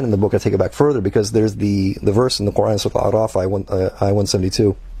 Because again, in the book I take it back further, because there's the verse in the Quran, Surah Al-Araf, I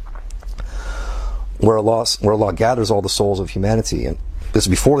 172, where Allah gathers all the souls of humanity, and this is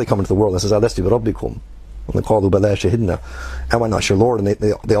before they come into the world, and says, Alastu bi Rabbikum, and they call Bala Shahidna, am I not your Lord? And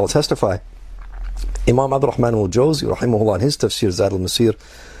they all testify. Imam Abdul Rahman al-Jawzi, rahimahullah, in his tafsir, Zad al-Masir,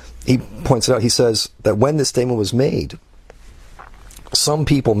 he points it out, he says that when this statement was made, some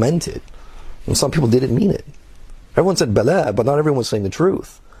people meant it, and some people didn't mean it. Everyone said Bala, but not everyone was saying the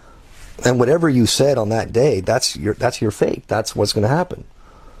truth. And whatever you said on that day, that's your fate. That's what's going to happen.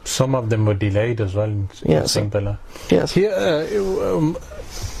 Some of them were delayed as well in saying Bala. Yes. Here,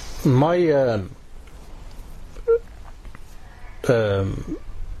 my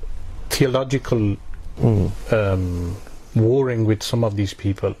theological warring with some of these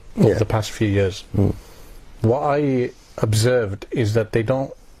people over the past few years, what I observed is that they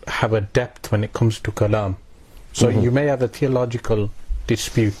don't have a depth when it comes to kalam. So you may have a theological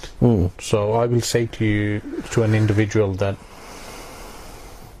dispute. So I will say to an individual that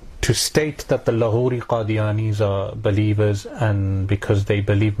to state that the Lahori Qadianis are believers, and because they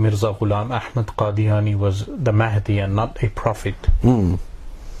believe Mirza Ghulam Ahmad Qadiani was the Mahdi and not a prophet. Meaning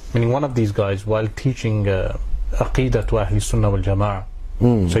one of these guys, while teaching Aqidah to Ahl Sunnah wal Jama'ah,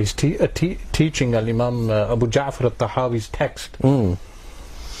 so he's teaching Al-Imam Abu Ja'far al-Tahawi's text. And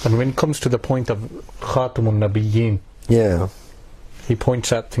when it comes to the point of Khatamun Nabiyyin, he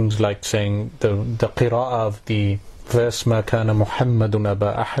points out things like saying the qira'ah of the verse ما كان محمد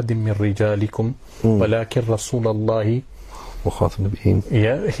أبا أحد من رجالكم ولكن رسول الله وخاتم النبيين.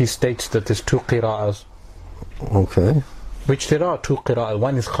 He states that there's two qira'ahs. Okay. Which there are two qira'ahs.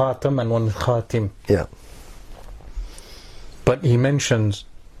 One is Khatam and one is Khatim. Yeah. But he mentions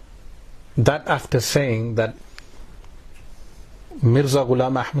that after saying that Mirza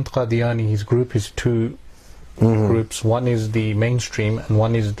Ghulam Ahmad Qadiani, his group is two groups. One is the mainstream and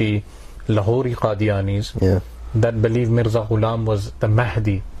one is the Lahori Qadianis that believe Mirza Ghulam was the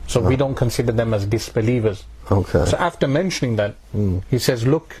Mahdi. So we don't consider them as disbelievers. Okay. So after mentioning that, he says,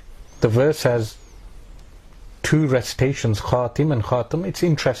 look, the verse has two recitations, Khatim and Khatam. It's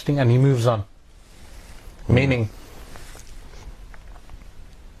interesting, and he moves on. Meaning,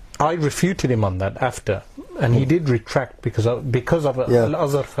 I refuted him on that after, and he did retract because of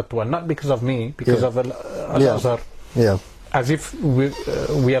Al-Azhar fatwa, not because of me, because of Al-Azhar. As if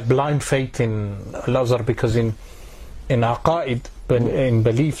we have blind faith in Al-Azhar, because in aqaid, but in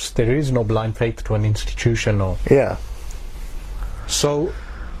beliefs, there is no blind faith to an institution. So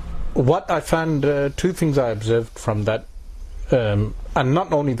what I found, two things I observed from that, and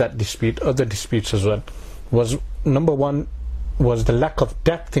not only that dispute, other disputes as well, was number one was the lack of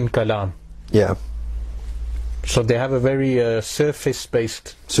depth in kalam. So they have a very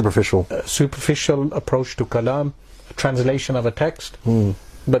surface-based, superficial approach to kalam, translation of a text,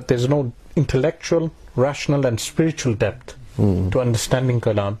 but there's no intellectual, rational and spiritual depth to understanding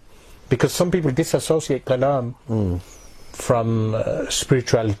kalam, because some people disassociate kalam from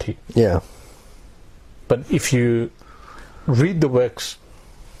spirituality. But if you read the works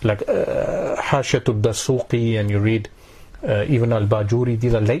like Hashiyatul Dasuqi, and you read even Al-Bajuri,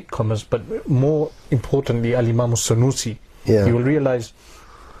 these are latecomers, but more importantly Al-Imam Al-Sunusi, you will realize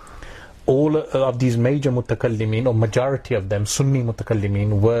all of these major mutakallimin, or majority of them, Sunni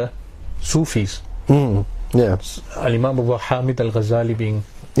mutakallimin, were Sufis. Al-Imam Abu Hamid Al-Ghazali being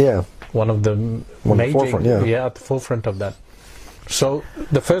one of the major, at the forefront of that. So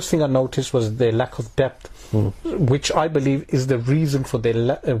the first thing I noticed was their lack of depth, which I believe is the reason for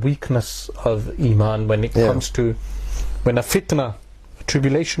their weakness of Iman when it comes to, when a fitna, a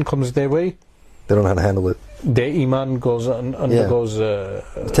tribulation comes their way, they don't know how to handle it. Their Iman undergoes a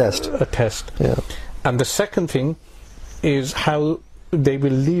test. And the second thing is how they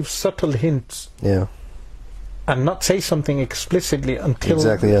will leave subtle hints and not say something explicitly until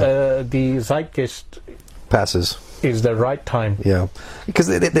the zeitgeist passes, is the right time. Because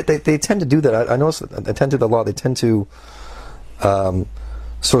they tend to do that. I notice they tend to do a lot. They tend to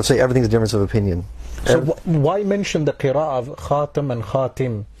sort of say everything's a difference of opinion. So why mention the qira'ah of Khatam and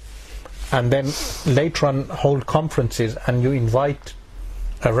Khatim, and then later on hold conferences and you invite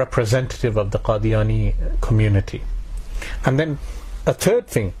a representative of the Qadiani community? And then a third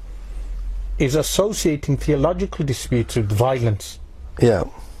thing is associating theological disputes with violence.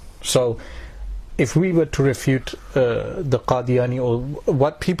 So if we were to refute the Qadiani, or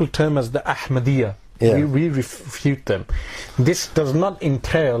what people term as the Ahmadiyya, we refute them. This does not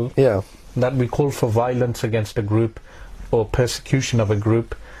entail that we call for violence against a group, or persecution of a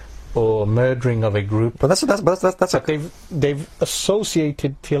group, or murdering of a group. But they've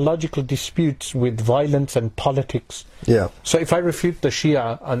associated theological disputes with violence and politics. So if I refute the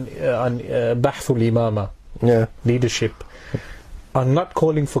Shia on Bahthul Imama, leadership, I'm not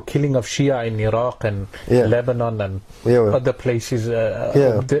calling for killing of Shia in Iraq and Lebanon and other places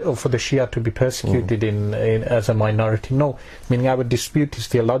for the Shia to be persecuted in as a minority. No, meaning our dispute is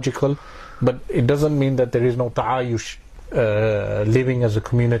theological, but it doesn't mean that there is no ta'ayush, living as a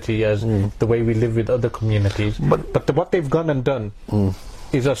community as the way we live with other communities. But what they've gone and done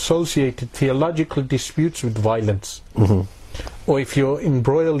is associated theological disputes with violence. Or if you're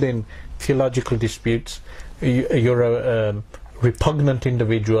embroiled in theological disputes, you're a repugnant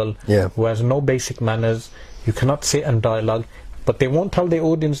individual who has no basic manners, you cannot sit and dialogue. But they won't tell the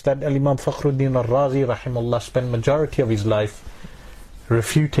audience that Imam Fakhruddin al-Razi rahimahullah spent majority of his life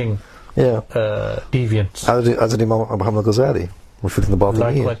refuting deviants. As did Imam Muhammad Ghazali, refuting the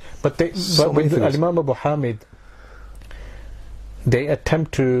Batiniyin. But with Imam Abu Hamid, they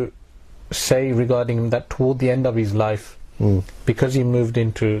attempt to say regarding that toward the end of his life, because he moved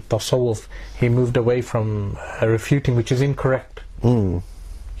into tasawwuf, he moved away from refuting, which is incorrect.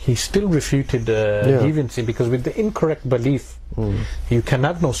 he still refuted deviancy, because with the incorrect belief, you can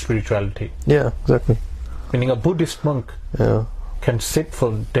have no spirituality. Yeah, exactly. Meaning a Buddhist monk can sit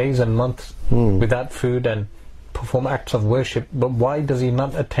for days and months without food and perform acts of worship, but why does he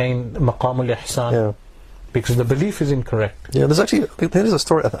not attain maqam al-ihsan? Yeah. Because the belief is incorrect. Yeah, there's a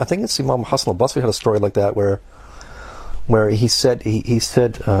story, I think it's Imam Hassan al-Basri had a story like that, where he said,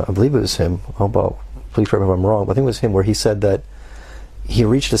 I believe it was him, please correct me if I'm wrong, but I think it was him, where he said that he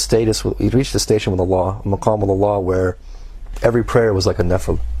reached a station with Allah, a maqam with Allah, where every prayer was like a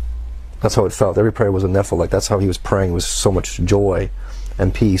nafil. That's how it felt. Every prayer was a nafil. Like, that's how he was praying, with so much joy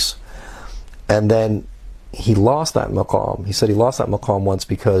and peace. And then he lost that maqam. He said he lost that maqam once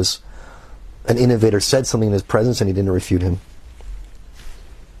because an innovator said something in his presence and he didn't refute him.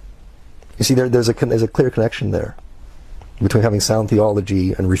 You see, there's a clear connection there between having sound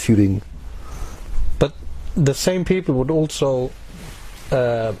theology and refuting. But the same people would also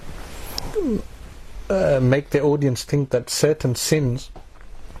make the audience think that certain sins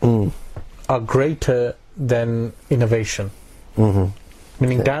are greater than innovation. Meaning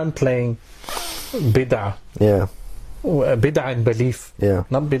downplaying bid'ah. Yeah. Bid'ah in belief. Yeah.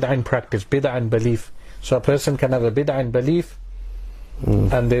 Not bid'ah in practice, bid'ah in belief. So a person can have a bid'ah in belief,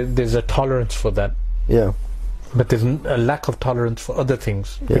 and there's a tolerance for that. Yeah. But there's a lack of tolerance for other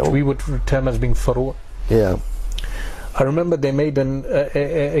things, which we would term as being furu'. Yeah. I remember they made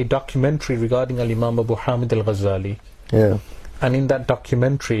a documentary regarding Al-Imam Abu Hamid al-Ghazali. Yeah. And in that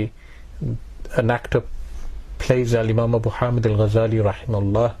documentary, an actor plays Al-Imam Abu Hamid al-Ghazali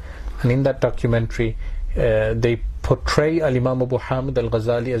rahimahullah, and in that documentary they portray Al-Imam Abu Hamid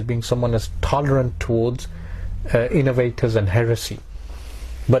al-Ghazali as being someone as tolerant towards innovators and heresy.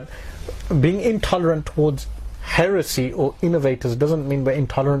 But being intolerant towards heresy or innovators doesn't mean we're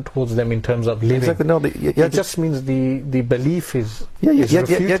intolerant towards them in terms of living. Exactly. No, it just means the belief is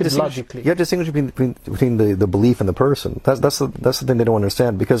refuted logically. You have to distinguish between the belief and the person. That's the thing they don't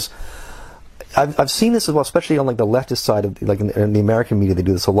understand, because I've seen this as well, especially on like the leftist side of in the American media. They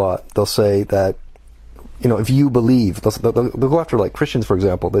do this a lot. They'll say that, if you believe, they'll go after like Christians, for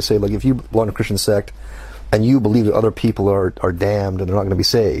example. They say, like, if you belong to a Christian sect and you believe that other people are damned and they're not going to be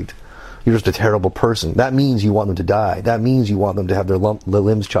saved, you're just a terrible person. That means you want them to die. That means you want them to have their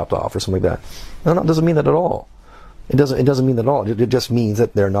limbs chopped off or something like that. No, it doesn't mean that at all. It doesn't mean that at all. It just means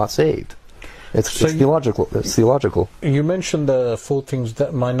that they're not saved. It's theological. It's theological. You mentioned the 4 things.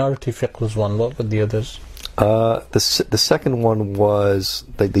 That minority fiqh was one. What were the others? The second one was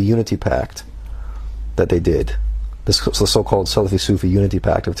the Unity Pact that they did. The so-called Salafi Sufi Unity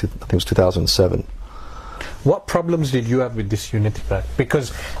Pact of I think it was 2007. What problems did you have with this Unity Pact?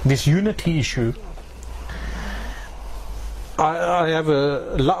 Because this unity issue, I have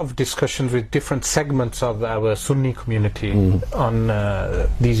a lot of discussions with different segments of our Sunni community on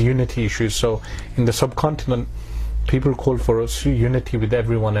these unity issues. So in the subcontinent, people call for unity with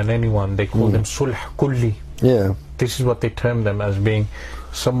everyone and anyone. They call them sulh kulli. Yeah. This is what they term them as, being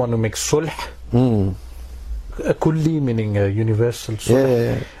someone who makes sulh. Kulli meaning a universal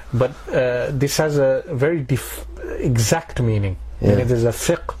sulh. Yeah. But this has a very exact meaning. There's a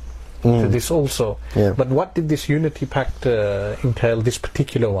fiqh to this also. Yeah. But what did this Unity Pact entail, this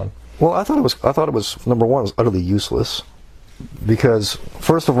particular one? Well, I thought it was number one, it was utterly useless, because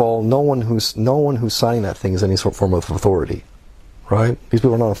first of all, no one who's signing that thing is any sort of form of authority, right? These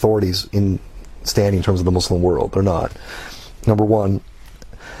people are not authorities in standing in terms of the Muslim world. They're not. Number one.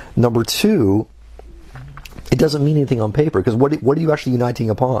 Number two, it doesn't mean anything on paper, because what are you actually uniting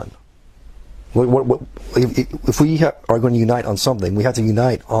upon? If we are going to unite on something, we have to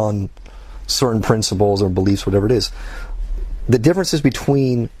unite on certain principles or beliefs, whatever it is. The differences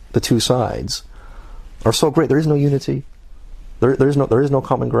between the two sides are so great. There is no unity. There is no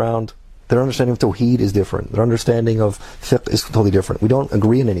common ground. Their understanding of Tawheed is different. Their understanding of Fiqh is totally different. We don't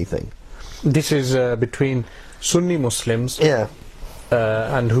agree on anything. This is between Sunni Muslims. Yeah.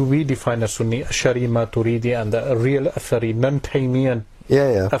 And who we define as Sunni, Ashari, Maturidi, and the real Athari, non-Taymiyan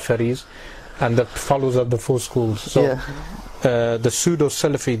Atharis, and the followers of the 4 schools. So the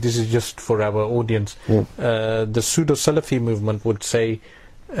pseudo-Salafi, this is just for our audience, the pseudo-Salafi movement would say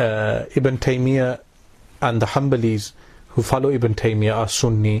Ibn Taymiyyah and the Hanbalis who follow Ibn Taymiyyah are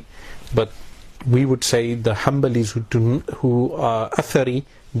Sunni, but we would say the Hanbalis who are Athari,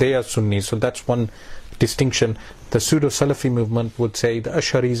 they are Sunni. So that's one distinction. The pseudo-Salafi movement would say the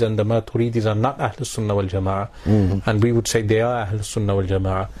Asharis and the Maturidis are not Ahlus Sunnah wal Jama'ah, and we would say they are Ahlus Sunnah wal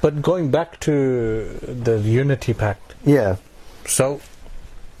Jama'ah. But going back to the Unity Pact, so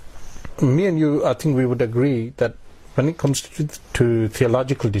me and you, I think we would agree that when it comes to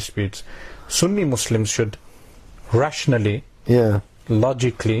theological disputes, Sunni Muslims should rationally,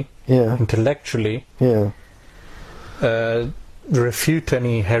 logically, Yeah. intellectually, Yeah. refute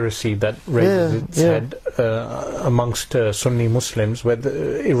any heresy that raises its head amongst Sunni Muslims, whether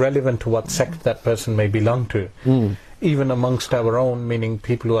irrelevant to what sect that person may belong to. Even amongst our own, meaning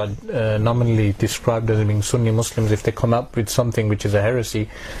people who are nominally described as being Sunni Muslims, if they come up with something which is a heresy,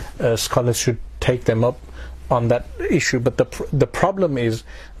 scholars should take them up on that issue. But the problem is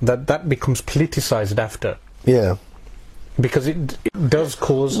that becomes politicized after. Yeah. Because it does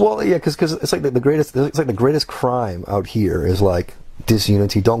cause. Well, yeah, because it's like the greatest. It's like the greatest crime out here is like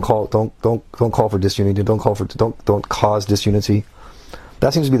disunity. Don't call for disunity. Don't cause disunity.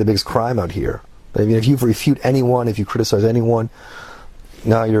 That seems to be the biggest crime out here. I mean, if you refute anyone, if you criticize anyone,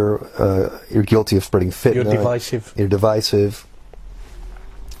 now you're guilty of spreading fitna. You're divisive. You're divisive.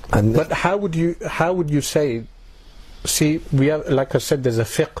 And but how would you say? See, we have, like I said, there's a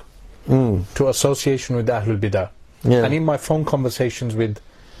fiqh to association with Ahlul Bidah. Yeah. And in my phone conversations with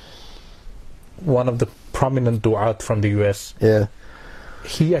one of the prominent du'at from the US,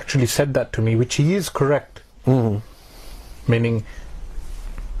 he actually said that to me, which he is correct. Meaning,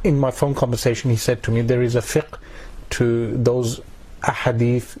 in my phone conversation, he said to me, there is a fiqh to those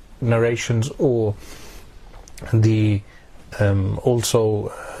ahadith narrations or the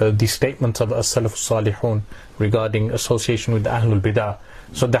also the statements of as-salaf salihun regarding association with Ahlul Bidah.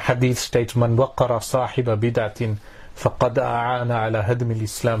 So the hadith states, "Man waqara sahiba bid'atin faqad a'ana ala hadm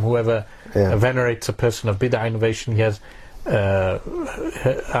al-Islam." Whoever venerates a person of bid'ah innovation, he has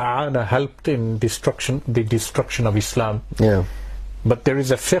a'ana, helped in the destruction of Islam. Yeah. But there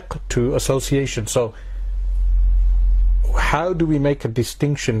is a fiqh to association. So how do we make a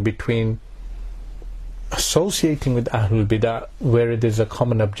distinction between associating with Ahlul Bidah where it is a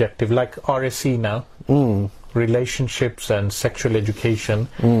common objective, like RSE now, relationships and sexual education?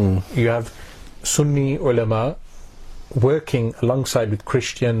 You have Sunni ulama working alongside with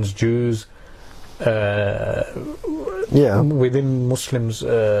Christians, Jews, within Muslims,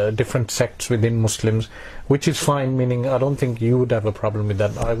 different sects within Muslims, which is fine, meaning I don't think you would have a problem with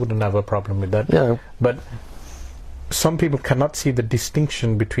that, I wouldn't have a problem with that. But some people cannot see the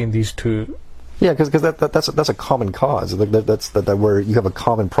distinction between these two. Yeah, because that's a common cause. That's where you have a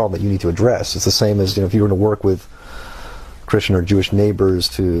common problem that you need to address. It's the same as, if you were to work with Christian or Jewish neighbors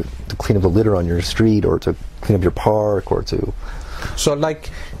to clean up the litter on your street, or to clean up your park, or to. So,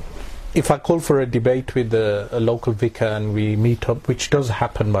 like, if I call for a debate with a local vicar and we meet up, which does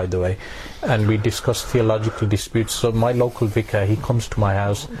happen, by the way, and we discuss theological disputes. So my local vicar, he comes to my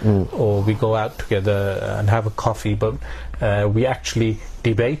house, or we go out together and have a coffee, but we actually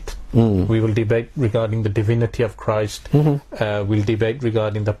debate. We will debate regarding the divinity of Christ. We'll debate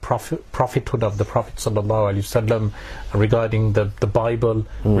regarding the prophethood of the Prophet sallallahu alaihi wasallam, regarding the Bible,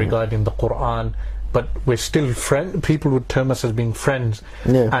 regarding the Quran. But we're still friends. People would term us as being friends.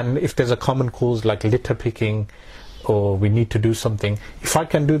 And if there's a common cause like litter picking, or we need to do something, if I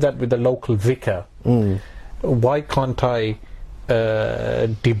can do that with a local vicar, why can't I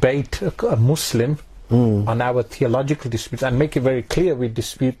debate a Muslim on our theological disputes and make it very clear we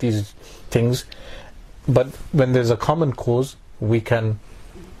dispute these things, but when there's a common cause, we can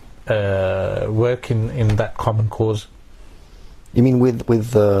work in that common cause. You mean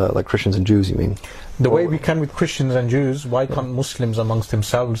with like Christians and Jews, you mean? The way we can with Christians and Jews, why can't Muslims amongst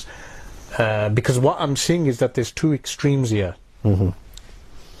themselves? Because what I'm seeing is that there's two extremes here.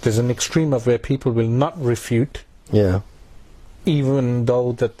 There's an extreme of where people will not refute, even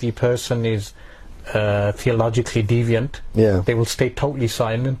though that the person is theologically deviant. They will stay totally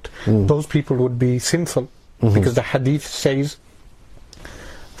silent. Those people would be sinful, because the hadith says,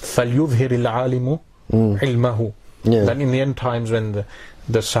 فَلْيُظْهِرِ الْعَالِمُ عِلْمَهُ. That in the end times, when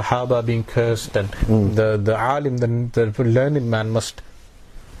the Sahaba being cursed, and the alim, the learned man, must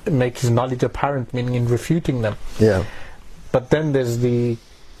make his knowledge apparent, meaning in refuting them. But then there's the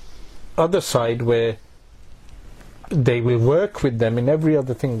other side where they will work with them in every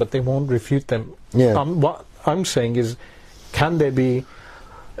other thing, but they won't refute them. What I'm saying is, can there be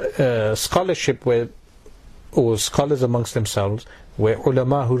scholarship where, or scholars amongst themselves, where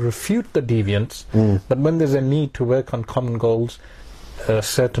ulama who refute the deviants, but when there's a need to work on common goals,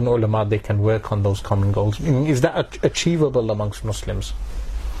 certain ulama, they can work on those common goals? Is that achievable amongst Muslims?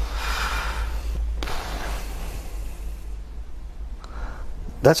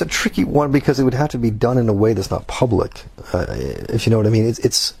 That's a tricky one, because it would have to be done in a way that's not public, if you know what I mean.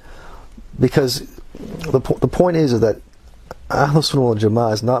 It's because the point is that Ahlus Sunnah wal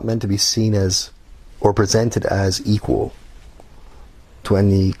Jama'ah is not meant to be seen as or presented as equal to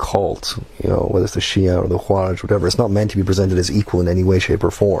any cult, whether it's the Shia or the Khawarij, whatever. It's not meant to be presented as equal in any way, shape,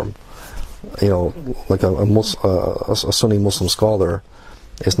 or form. like a Sunni Muslim scholar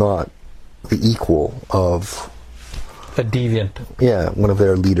is not the equal of a deviant. Yeah, one of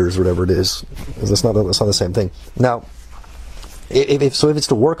their leaders, or whatever it is. That's not the same thing. Now, if it's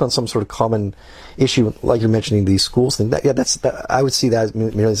to work on some sort of common issue, like you're mentioning these schools thing, I would see that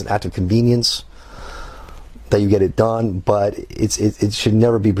merely as an act of convenience, that you get it done, but it should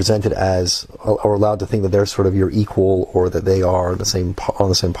never be presented as, or allowed to think that they're sort of your equal, or that they are on the same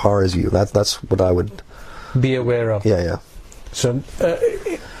par as you. That's what I would be aware of. Yeah. So,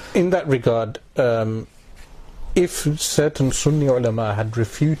 in that regard, if certain Sunni ulama had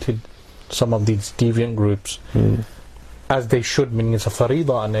refuted some of these deviant groups, as they should, meaning it's a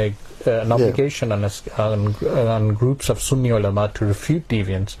farida and an obligation on groups of Sunni ulama to refute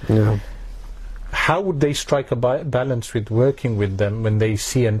deviants. Yeah. How would they strike a balance with working with them when they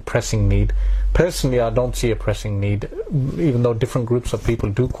see a pressing need? Personally, I don't see a pressing need, even though different groups of people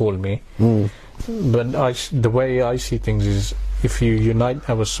do call me. But the way I see things is, if you unite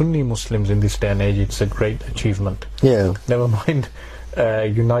our Sunni Muslims in this day and age, it's a great achievement. Yeah. Never mind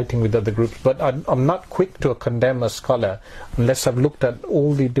uniting with other groups. But I'm not quick to condemn a scholar unless I've looked at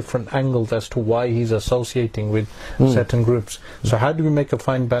all the different angles as to why he's associating with certain groups. So how do we make a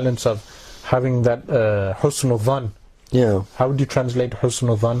fine balance of having that husn al-dhan? Yeah. How would you translate husn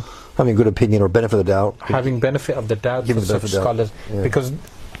al-dhan? Having a good opinion, or benefit of the doubt. Having benefit of the doubt for such scholars. Yeah. Because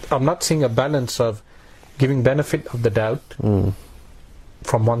I'm not seeing a balance of giving benefit of the doubt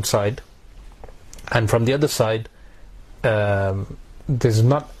from one side, and from the other side, there's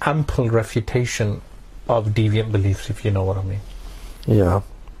not ample refutation of deviant beliefs, if you know what I mean. Yeah.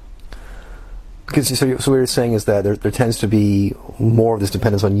 Because so what you're saying is that there tends to be more of this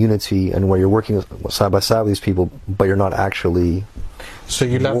dependence on unity, and where you're working side by side with these people, but you're not actually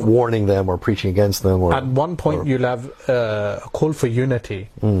warning them or preaching against them. Or, at one point you'll have a call for unity,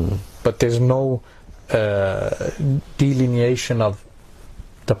 but there's no delineation of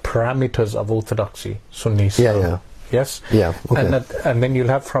the parameters of orthodoxy, Sunni Islam. Yes? Yeah, okay. And then you'll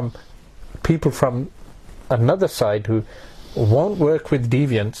have from people from another side who won't work with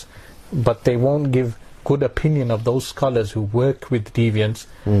deviants, but they won't give good opinion of those scholars who work with deviants.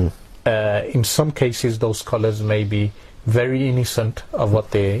 In some cases, those scholars may be very innocent of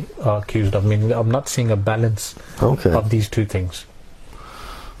what they are accused of. I mean, I'm not seeing a balance of these two things.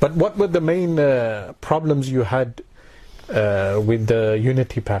 But what were the main problems you had with the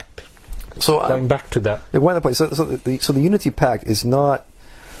Unity Pact? So going back to that, so the Unity Pact is not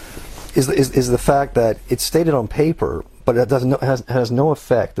is the fact that it's stated on paper, but it has no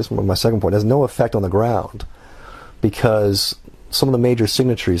effect. This is my second point. It has no effect on the ground, because some of the major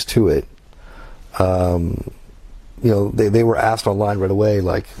signatories to it, they were asked online right away,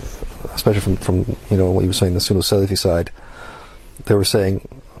 like, especially from what you were saying, the Sunni Salafi side. They were saying,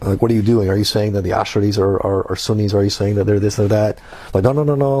 like, what are you doing? Are you saying that the Ash'aris are Sunnis? Are you saying that they're this or that? Like,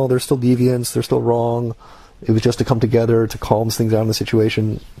 no, they're still deviants, they're still wrong. It was just to come together to calm things down in the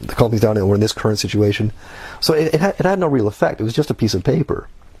situation, to calm things down, and we're in this current situation. So it had no real effect. It was just a piece of paper,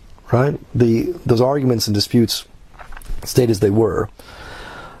 right? Those arguments and disputes stayed as they were.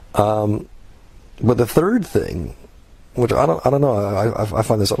 But the third thing, which I don't know, I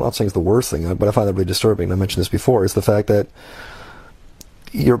find this, I'm not saying it's the worst thing, but I find it really disturbing. I mentioned this before. Is the fact that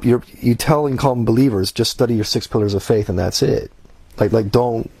you telling common believers, just study your 6 pillars of faith and that's it. Like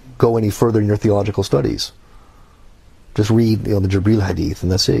don't go any further in your theological studies. Just read the Jibril hadith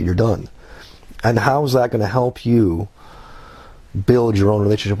and that's it. You're done. And how is that going to help you build your own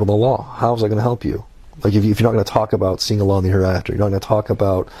relationship with Allah? How is that going to help you? Like if you're not going to talk about seeing Allah in the hereafter, you're not going to talk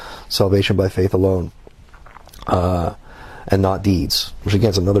about salvation by faith alone, and not deeds, which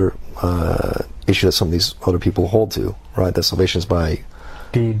again is another issue that some of these other people hold to, right? That salvation is by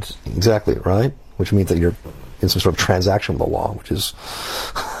deeds. Exactly, right? Which means that you're in some sort of transaction with Allah, which is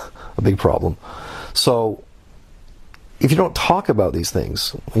a big problem. So if you don't talk about these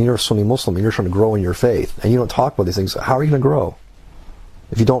things, and you're a Sunni Muslim and you're trying to grow in your faith, and you don't talk about these things, how are you going to grow?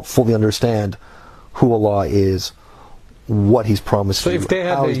 If you don't fully understand who Allah is, what He's promised you. So if they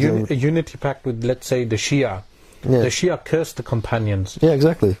had a unity pact with, let's say, the Shia, the Shia cursed the companions. Yeah,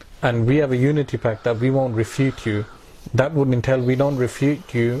 exactly. And we have a unity pact that we won't refute you. That would entail we don't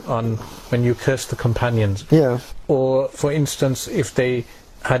refute you on when you curse the companions. Yeah. Or, for instance, if they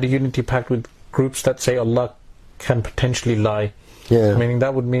had a unity pact with groups that say Allah can potentially lie, meaning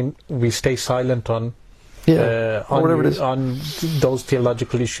that would mean we stay silent on on those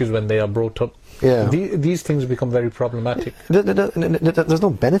theological issues when they are brought up. Yeah. These things become very problematic. There's no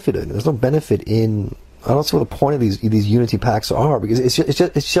benefit in it. There's no benefit in. I don't see what the point of these unity pacts are, because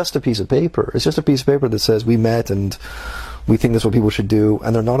it's just a piece of paper. It's just a piece of paper that says we met and we think that's what people should do,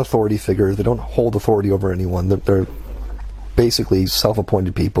 and they're not authority figures. They don't hold authority over anyone. They're basically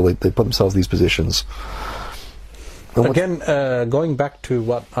self-appointed people. They put themselves in these positions. And again, going back to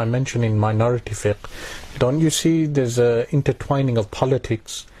what I mentioned in minority fiqh, don't you see there's a intertwining of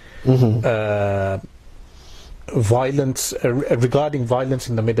politics, violence, regarding violence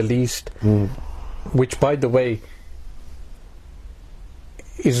in the Middle East, which, by the way,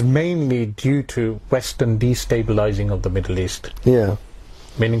 is mainly due to Western destabilizing of the Middle East. Yeah.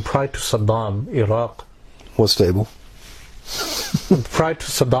 Meaning prior to Saddam, Iraq was stable. Prior to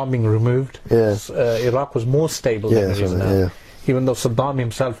Saddam being removed, Iraq was more stable than it is now. Yeah. Even though Saddam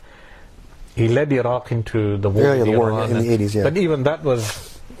himself, he led Iraq into the war the war in the 80s, but even that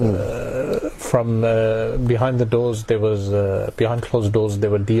was from behind the doors. There was behind closed doors there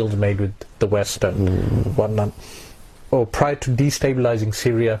were deals made with the West and whatnot. Or prior to destabilizing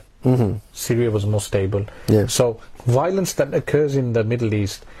Syria, Syria was more stable. So violence that occurs in the Middle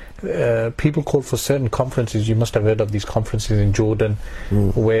East, people call for certain conferences. You must have heard of these conferences in Jordan,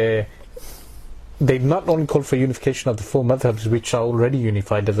 where they not only call for unification of the four madhabs, which are already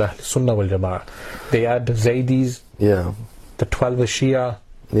unified as Ahl Sunnah wal Jama'ah. They add the Zaydis, the 12 Shia,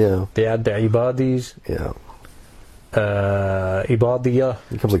 they add the Ibadis, Ibadiyah.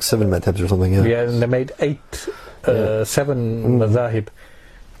 It becomes like 7 madhabs or something. And they made 7 madhahib,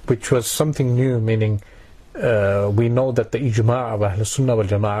 which was something new, meaning we know that the ijma' of Ahl Sunnah wal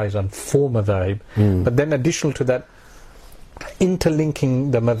Jama'ah is on 4 madhahib, but then additional to that,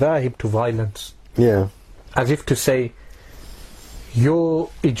 interlinking the madhahib to violence, as if to say, your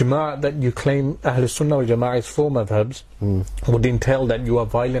ijma' that you claim Ahl Sunnah wal Jama'ah is 4 madhabs would entail that you are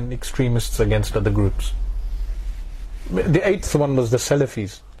violent extremists against other groups. The 8th one was the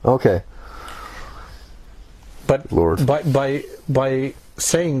Salafis. Okay. But by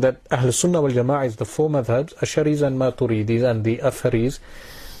saying that Ahl Sunnah wal Jama'ah is the 4 madhabs, Asharis and Maturidis and the Atharis,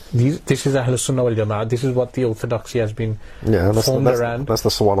 this is Ahl Sunnah wal Jama'ah, this is what the orthodoxy has been formed around. That's the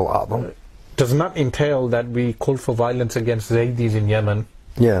Sawad al-A'zam. Does not entail that we call for violence against Zaydis in Yemen,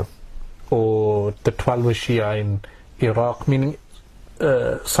 or the 12 Shia in Iraq, meaning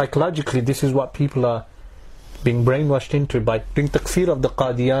psychologically this is what people are being brainwashed into by doing takfir of the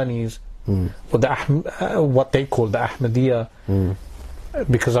Qadianis, or the what they call the Ahmadiyya,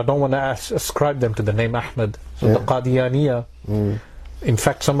 because I don't want to ascribe them to the name Ahmad. So the Qadianiyya, in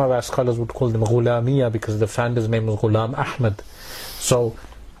fact some of our scholars would call them Ghulamiyya because the founder's name was Ghulam Ahmad. So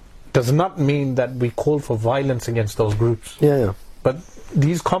does not mean that we call for violence against those groups. But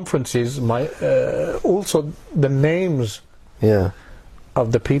these conferences, also the names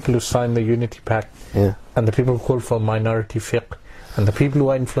of the people who signed the Unity Pact, and the people who call for minority fiqh, and the people who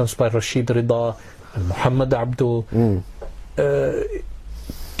are influenced by Rashid Rida and Muhammad Abdul, do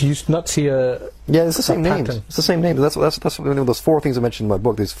you not see a it's the same names. It's the same names. That's one of those 4 things I mentioned in my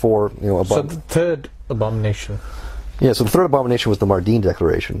book. These 4, So the third abomination. So the third abomination was the Mahdi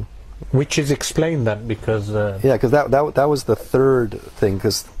Declaration, which is explained that because because that was the third thing,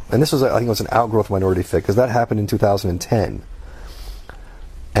 and this was, I think it was an outgrowth of minority fiqh, because that happened in 2010,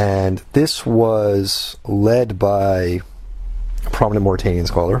 and this was led by a prominent Mauritanian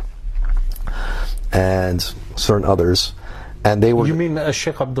scholar and certain others, and they were. You mean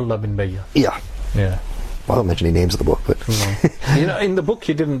Sheikh Abdullah bin Bayya? Yeah. Well, I don't mention any names of the book, but in the book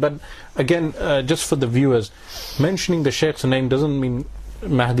you didn't. But again, just for the viewers, mentioning the Sheikh's name doesn't mean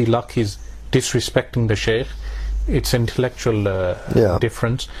Mahdi Lak is disrespecting the Sheikh. It's intellectual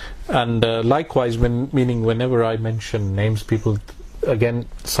difference, and likewise, whenever I mention names, people again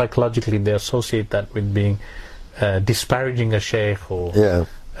psychologically they associate that with being disparaging a Sheikh, or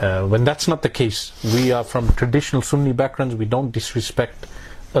when that's not the case. We are from traditional Sunni backgrounds. We don't disrespect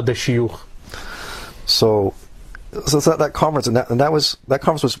other shuyukh. So that conference, and that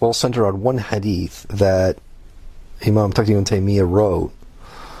conference was all centered on one hadith that Imam Taqi ibn Taymiyyah wrote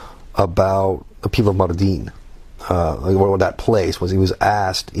about the people of Mardin, or that place. Was he was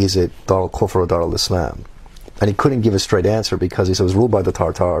asked, is it Dar al-Kufr or Dar al-Islam? And he couldn't give a straight answer because he said it was ruled by the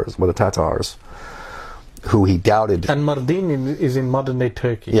Tatars, who he doubted. And Mardin is in modern day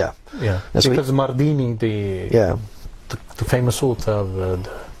Turkey. Because Mardini, the famous author of the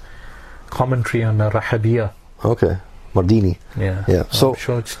commentary on Rahabiyah. Mardini. So I'm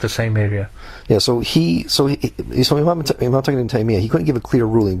sure it's the same area. So Imam Taqi ibn Taymiyyah, he couldn't give a clear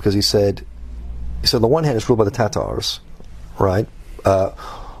ruling because he said on the one hand it's ruled by the Tatars, right?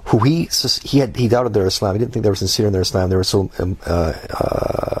 Who he doubted their Islam. He didn't think they were sincere in their Islam. They were still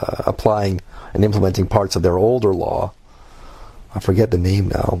applying and implementing parts of their older law. I forget the name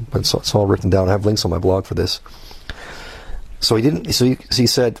now, but it's all written down. I have links on my blog for this. So he didn't. So he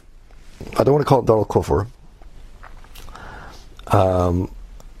said, I don't want to call it Dar al-Kufr.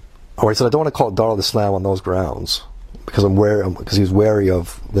 Or he said, I don't want to call it Dar al-Islam on those grounds because because he was wary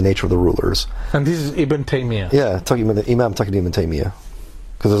of the nature of the rulers. And this is Ibn Taymiyyah. Yeah, Imam Taqi Ibn Taymiyyah.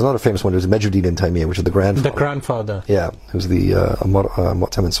 Because there's another famous one. There's Majduddin Ibn Taymiyyah, which is the grandfather. The grandfather. Yeah, who's the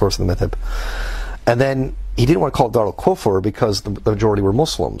Mu'tamin source of the madhab. And then he didn't want to call it Dar al-Kufr because the majority were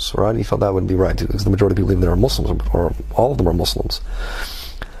Muslims, right? He felt that wouldn't be right because the majority of people believe there are Muslims, or all of them are Muslims.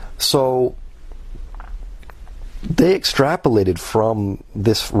 So they extrapolated from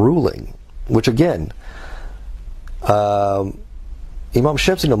this ruling, which again, Imam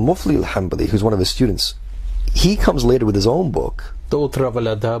Shamsuddin al-Mufli al-Hanbali, who's one of his students, he comes later with his own book, The Utrab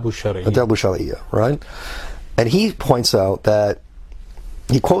al-Adab al-Shari'iyya. Adab al-Shari'iyya, right? And he points out that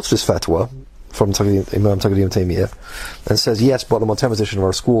he quotes this fatwa from Imam Taqi Ibn Taymiyyah and says, yes, but the Mu'tasim position of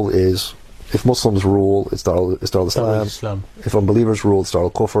our school is if Muslims rule, it's Dar al-Islam. If unbelievers rule, it's Dar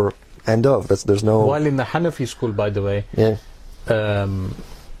al-Kufr. End of. There's no. While in the Hanafi school, by the way, yeah.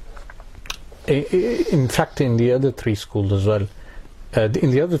 In fact, in the other three schools as well, in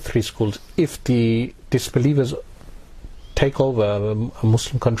the other three schools, if the disbelievers take over a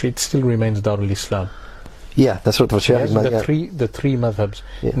Muslim country, it still remains Dar al-Islam. Yeah, that's what Rashid yes, the three madhabs.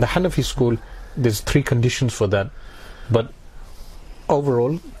 Yeah. In the Hanafi school, there's three conditions for that, but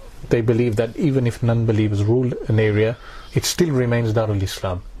overall, they believe that even if non-believers rule an area, it still remains Dar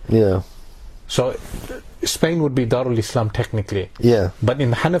al-Islam. Yeah. So Spain would be Dar al-Islam technically. Yeah. But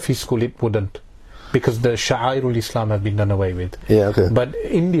in the Hanafi school it wouldn't, because the Sha'airul Islam have been done away with. Yeah, okay. But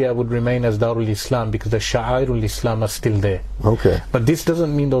India would remain as Darul Islam because the Sha'airul Islam are still there. Okay. But this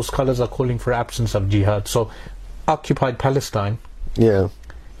doesn't mean those scholars are calling for absence of jihad. So occupied Palestine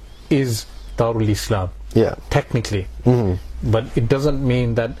is Darul Islam. Yeah. Technically. But it doesn't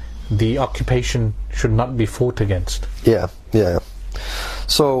mean that the occupation should not be fought against. Yeah, yeah.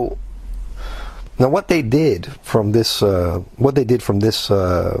 So now what they did from this Mardin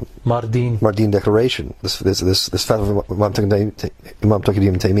declaration, this fatwa of Imam Taqi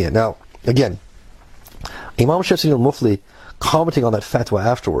Ibn Taymiyyah. Now again, Imam Shamsuddin al-Mufli, commenting on that fatwa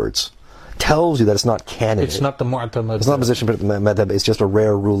afterwards, tells you that it's not canon. It's not the mu'tamad. It's not a position of the madhab. It's just a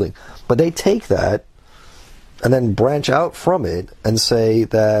rare ruling. But they take that and then branch out from it and say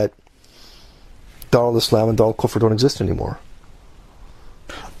that Dar al-Islam and Dar al-Kufr don't exist anymore.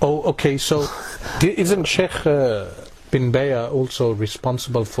 Oh, okay, so isn't Sheikh bin Baya also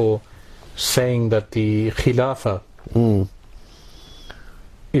responsible for saying that the Khilafah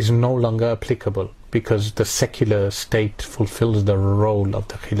is no longer applicable because the secular state fulfills the role of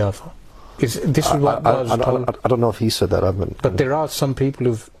the Khilafah? This is what was told. I don't know if he said that. But there are some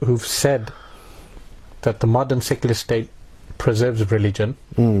people who've said that the modern secular state preserves religion,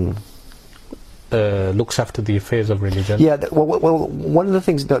 looks after the affairs of religion. Yeah, well, one of the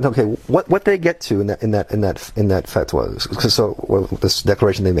things. Okay, what they get to in that fatwa, this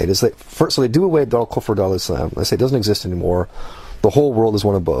declaration they made is that first, so they do away with Dar al-Kufr, Dar al-Islam. They say it doesn't exist anymore. The whole world is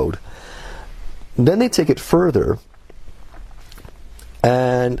one abode. Then they take it further,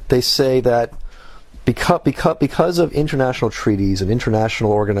 and they say that because of international treaties and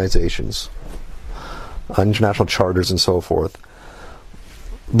international organizations, international charters and so forth,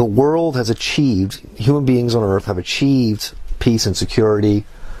 the world has achieved, human beings on earth have achieved peace and security,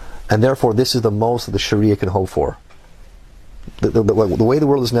 and therefore this is the most that the Sharia can hope for. The way the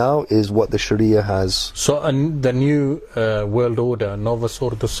world is now is what the Sharia has. So the new world order, Novus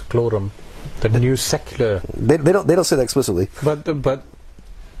Ordo Seclorum, the new secular. They don't say that explicitly. But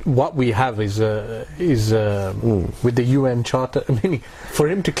what we have is with the UN Charter. I mean, for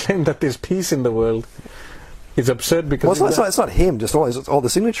him to claim that there's peace in the world is absurd because it's not him. Just all the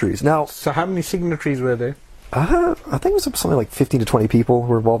signatories. Now, so how many signatories were there? I think it was something like 15 to 20 people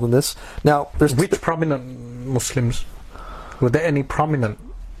were involved in this. Now, there's which prominent Muslims? Were there any prominent?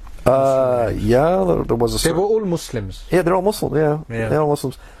 Yeah, there was a. They were all Muslims. Yeah, they're all Muslim. Yeah, they're all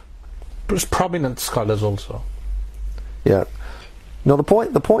Muslims. There's prominent scholars also. Yeah. No, the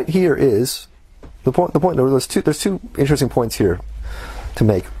point here is the point. There's two interesting points here to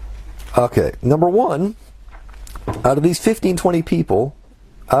make. Okay, number one, out of these 15-20 people,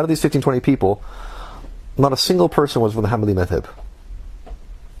 not a single person was from the Hanbali madhab.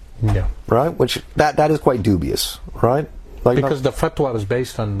 Yeah. Right? Which that is quite dubious, right? Like because the fatwa was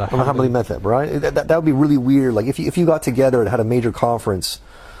based on the Hanbali madhab, right? That would be really weird. Like if you got together and had a major conference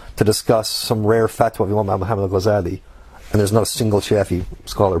to discuss some rare fatwa of Imam Muhammad al-Ghazali, and there's not a single Shafi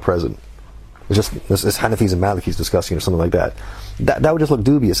scholar present. It's just it's Hanafis and Malikis discussing or something like that. That would just look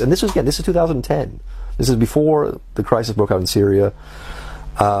dubious. And this is 2010. This is before the crisis broke out in Syria.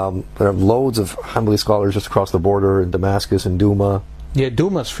 There are loads of Hanbali scholars just across the border in Damascus and Douma, Yeah,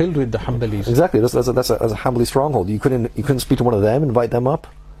 Duma's filled with the Hanbalis. Exactly. That's a Hanbali stronghold. You couldn't speak to one of them, invite them up,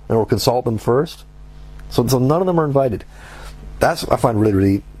 or consult them first. So none of them are invited. That's, I find, really,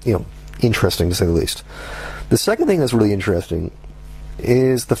 really, interesting, to say the least. The second thing that's really interesting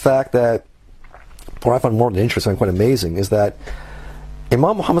is the fact that, what I find more than interesting and quite amazing, is that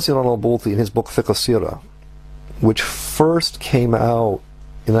Imam Muhammad al-Balti, in his book Fiqh al-Sirah, which first came out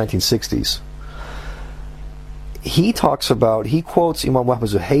in the 1960s, he quotes Imam Wahb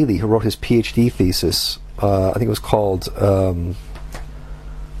Zuhaili, who wrote his PhD thesis, I think it was called, something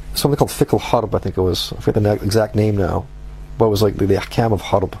called Fiqh al-Harb, I think it was, I forget the exact name now, but it was like the Ahkam of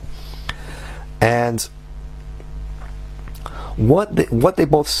Harb. And what they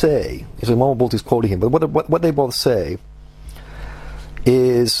both say, is Imam al-Balti is quoting him, but what they both say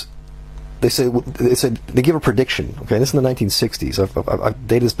is, they give a prediction. Okay, this is in the 1960s. I've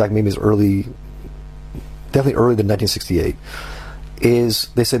dated this back maybe as definitely earlier than 1968. Is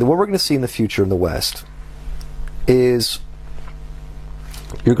they say that what we're going to see in the future in the West is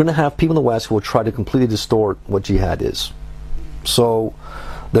you're going to have people in the West who will try to completely distort what jihad is. So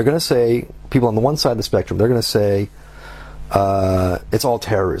they're going to say, people on the one side of the spectrum, they're going to say it's all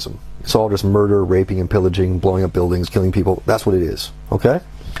terrorism. It's all just murder, raping and pillaging, blowing up buildings, killing people. That's what it is. Okay?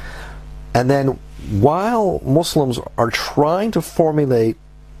 And then while Muslims are trying to formulate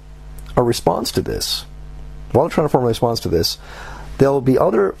a response to this, there'll be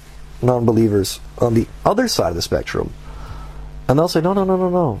other non-believers on the other side of the spectrum, and they'll say,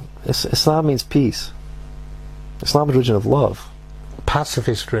 no. Islam means peace. Islam is a religion of love.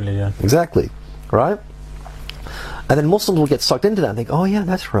 Pacifist religion. Exactly. Right? And then Muslims will get sucked into that and think, oh yeah,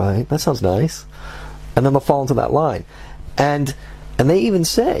 that's right, that sounds nice. And then they'll fall into that line. And they even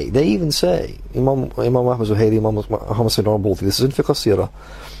say, Imam Ahmad Zuhaili, Imam Muhammad al-Balti, this is in Fiqh al-Sirah,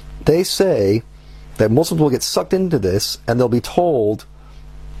 they say that Muslims will get sucked into this and they'll be told,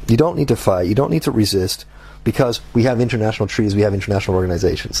 you don't need to fight, you don't need to resist, because we have international treaties, we have international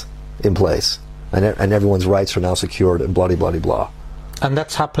organizations in place, and everyone's rights are now secured, and blah, blah, blah, blah. And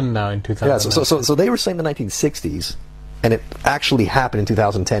that's happened now in 2000. Yeah, so they were saying the 1960s, and it actually happened in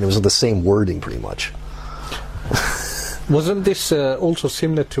 2010. It was the same wording, pretty much. Wasn't this also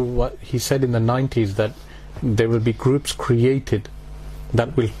similar to what he said in the 90s, that there will be groups created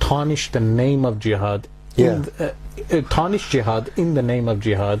that will tarnish the name of jihad, tarnish jihad in the name of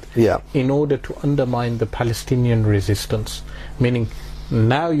jihad, in order to undermine the Palestinian resistance? Meaning,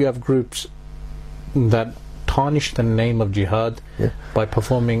 now you have groups that tarnish the name of jihad by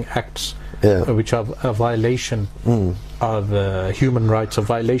performing acts which are a violation of human rights, a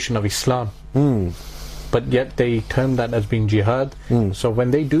violation of Islam. But yet they term that as being jihad. So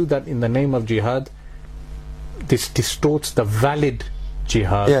when they do that in the name of jihad, this distorts the valid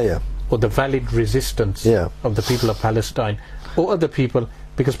jihad or the valid resistance of the people of Palestine or other people,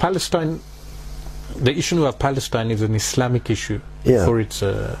 because Palestine, the issue of Palestine is an Islamic issue for its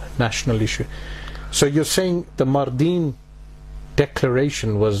national issue. So you're saying the Mardin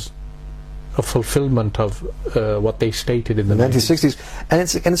declaration was a fulfillment of what they stated in the 1960s, and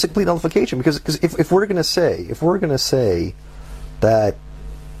it's a complete nullification, because if we're going to say that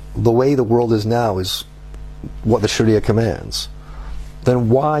the way the world is now is what the Sharia commands, then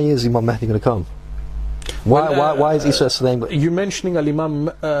why is Imam Mahdi going to come? Why is Isa saying? You mentioning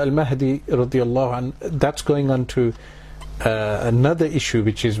Al-Imam Al-Mahdi radiyallahu anh, that's going on to another issue,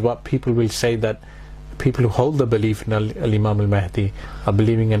 which is what people will say, that people who hold the belief in Al-Imam Al-Mahdi are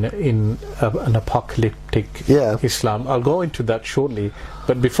believing in an apocalyptic Islam. I'll go into that shortly,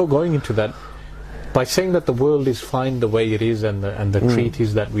 but before going into that, by saying that the world is fine the way it is and the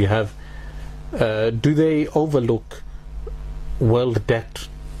treaties that we have, do they overlook world debt?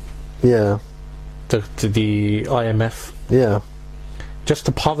 To the IMF? Just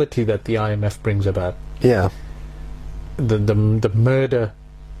the poverty that the IMF brings about. The murder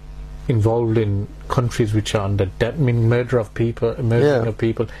involved in countries which are under debt, meaning murdering of people,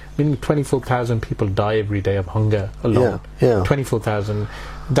 meaning 24,000 people die every day of hunger alone. 24,000,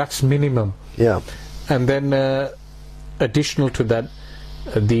 that's minimum. And then additional to that,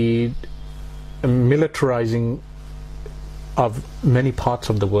 the militarizing of many parts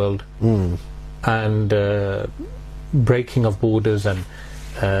of the world, and breaking of borders and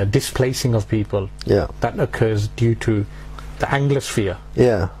displacing of people that occurs due to the Anglosphere.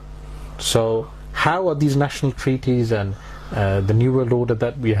 So how are these national treaties and the New World Order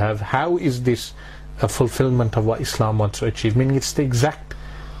that we have, how is this a fulfillment of what Islam wants to achieve? Meaning it's the exact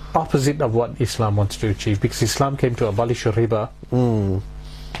opposite of what Islam wants to achieve, because Islam came to abolish riba,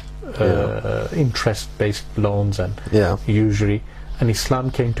 interest-based loans and usury, and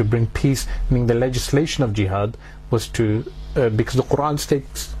Islam came to bring peace, meaning the legislation of jihad was to because the Quran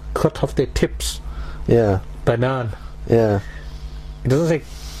states cut off their tips. Yeah. Banan. Yeah. It doesn't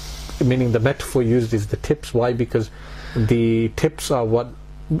say, meaning the metaphor used is the tips. Why? Because the tips are what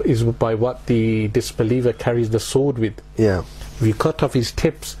is by what the disbeliever carries the sword with. Yeah. If you cut off his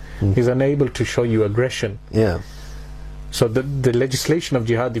tips, he's unable to show you aggression. Yeah. So the legislation of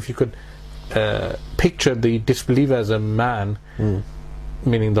jihad, if you could picture the disbeliever as a man,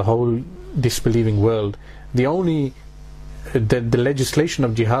 meaning the whole disbelieving world, the legislation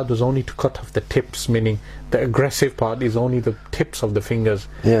of jihad was only to cut off the tips, meaning the aggressive part is only the tips of the fingers.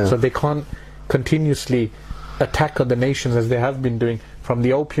 Yeah. So they can't continuously attack other nations as they have been doing from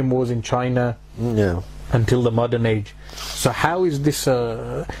the opium wars in China until the modern age. So how is this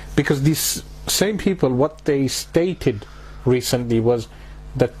because these same people, what they stated recently was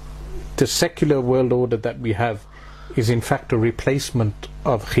that the secular world order that we have is in fact a replacement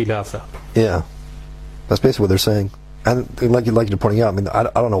of Khilafah. Yeah, that's basically what they're saying. And like you're pointing out, I mean, I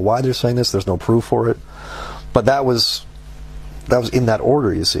don't know why they're saying this. There's no proof for it, but that was in that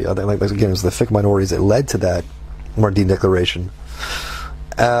order. You see, I think, like again, it was the Fiqh minorities that led to that Mahdi declaration,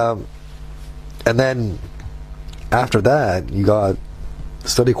 and then after that, you got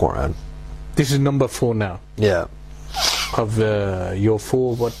study Quran. This is number 4 now. Yeah. Of your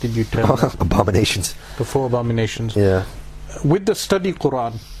 4, what did you tell me? Abominations. The 4 abominations. Yeah. With the study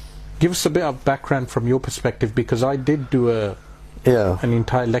Quran, give us a bit of background from your perspective, because I did do an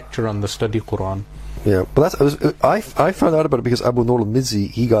entire lecture on the study Quran. Yeah, but I found out about it because Abu Nur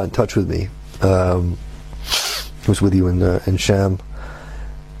al-Mizzi, he got in touch with me. He was with you in Sham,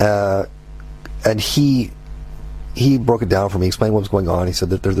 and he broke it down for me, explained what was going on. He said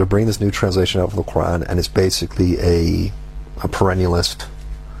that they're bringing this new translation out of the Quran, and it's basically a perennialist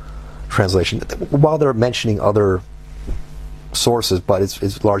translation. While they're mentioning other sources, but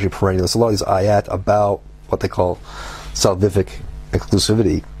it's largely perennialist. A lot of these ayat about what they call salvific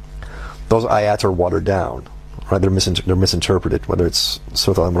exclusivity, those ayats are watered down, right? They're misinterpreted, whether it's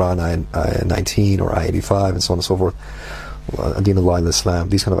Surah Al-Imran, ayat 19, or ayat 85, and so on and so forth. Adin Allah in Islam,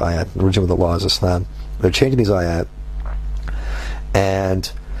 these kind of ayat, the origin of the law is Islam. They're changing these ayat,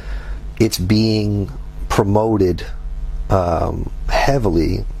 and it's being promoted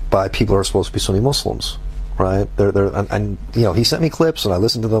heavily by people who are supposed to be Sunni Muslims, right? And you know, he sent me clips, and I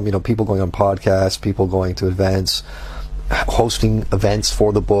listened to them. You know, people going on podcasts, people going to events, hosting events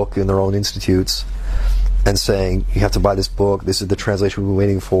for the book in their own institutes, and saying, you have to buy this book. This is the translation we've been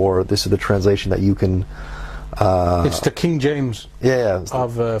waiting for. This is the translation that you can. It's the King James.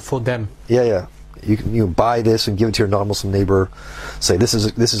 Of for them. Yeah. You can buy this and give it to your non-Muslim neighbor. Say, this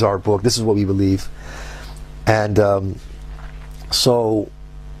is our book. This is what we believe. And so,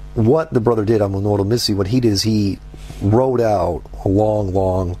 what the brother did, Abu Nur al-Mizzi, what he did is he wrote out a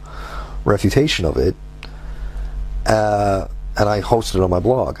long refutation of it, and I hosted it on my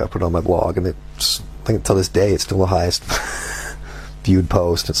blog. I put it on my blog, and it's, I think until this day, it's still the highest viewed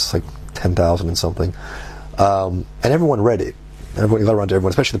post. It's like 10,000 and something, and everyone read it. Everyone got around to everyone,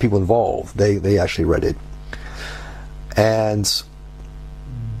 especially the people involved. They actually read it, and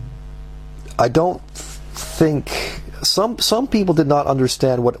I don't think some people did not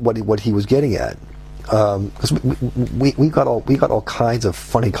understand what he was getting at, because we got all kinds of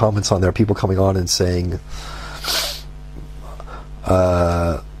funny comments on there. People coming on and saying,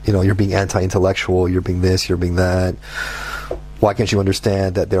 you're being anti-intellectual, you're being this, you're being that. Why can't you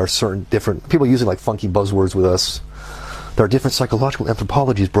understand that there are certain different people using like funky buzzwords with us? There are different psychological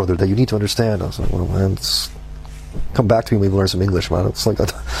anthropologies, brother, that you need to understand. I was like, well, man, come back to me when we learn some English, man. It's like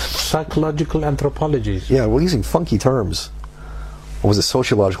psychological anthropologies. Yeah, we're using funky terms. Or was it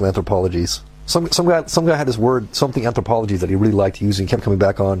sociological anthropologies? Some guy had this word, something anthropologies, that he really liked using, kept coming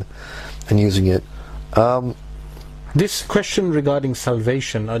back on and using it. This question regarding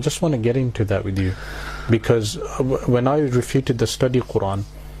salvation, I just want to get into that with you, because when I refuted the study Quran,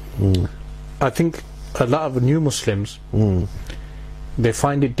 I think a lot of new Muslims, they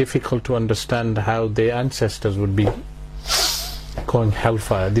find it difficult to understand how their ancestors would be going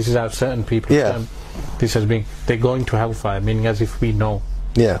hellfire. This is how certain people this has been, they're going to hellfire, meaning as if we know.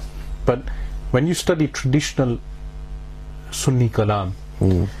 Yeah. But when you study traditional Sunni Kalam,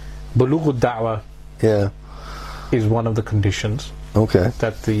 Bulugh al-Da'wah is one of the conditions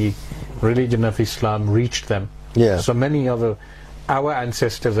that the religion of Islam reached them. So many of our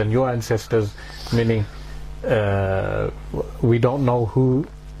ancestors and your ancestors, meaning we don't know who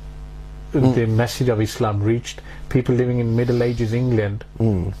the message of Islam reached. People living in Middle Ages England,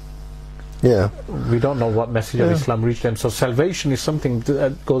 we don't know what message of Islam reached them. So salvation is something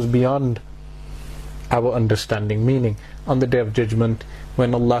that goes beyond our understanding, meaning on the Day of Judgment,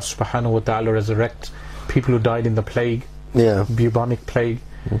 when Allah subhanahu wa ta'ala resurrects people who died in the plague, Yeah. bubonic plague.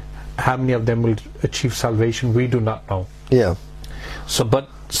 How many of them will achieve salvation? We do not know. Yeah. So, but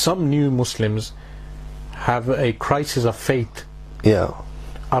some new Muslims have a crisis of faith, Yeah.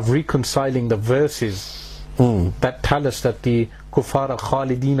 of reconciling the verses that tell us that the kuffar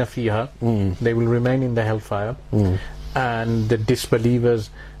khalidina fiha, they will remain in the hellfire, and the disbelievers,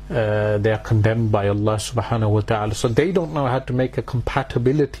 they are condemned by Allah subhanahu wa ta'ala. So they don't know how to make a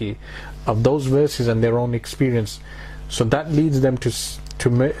compatibility of those verses and their own experience. So that leads them to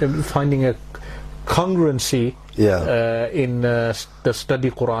finding a congruency in the study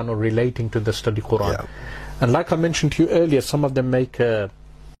Quran, or relating to the study Quran. Yeah. And like I mentioned to you earlier, some of them make a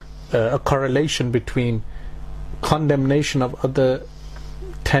correlation between condemnation of other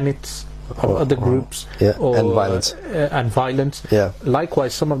tenets of other groups, and violence. Yeah.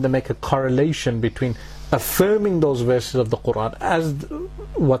 Likewise, some of them make a correlation between affirming those verses of the Quran as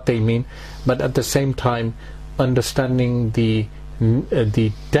what they mean, but at the same time understanding the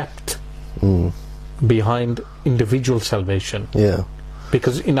depth behind individual salvation. Yeah.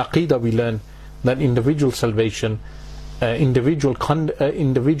 Because in Aqidah we learn that individual salvation, individual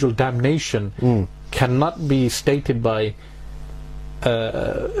damnation cannot be stated by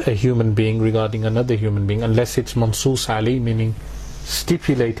a human being regarding another human being, unless it's mansus ali, meaning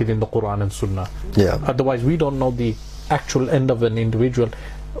stipulated in the Quran and Sunnah. Yeah. Otherwise we don't know the actual end of an individual.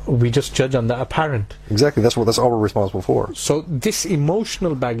 We just judge on the apparent. Exactly. That's all we're responsible for. So this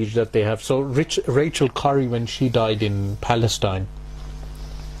emotional baggage that they have. So Rachel Corrie, when she died in Palestine,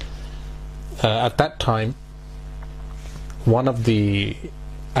 at that time, one of the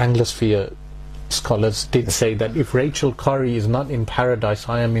Anglosphere scholars did say that if Rachel Corrie is not in paradise,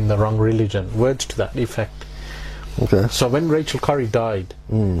 I am in the wrong religion. Words to that effect. Okay. So when Rachel Corrie died,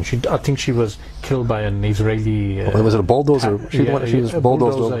 I think she was killed by an Israeli. Was it a bulldozer? She was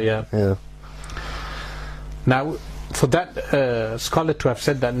bulldozed. Yeah. Now, for that scholar to have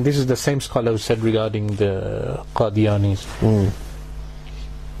said that, and this is the same scholar who said regarding the Qadianis,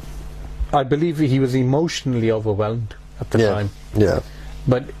 I believe he was emotionally overwhelmed at the time. Yeah.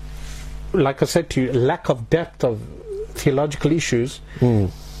 But like I said to you, lack of depth of theological issues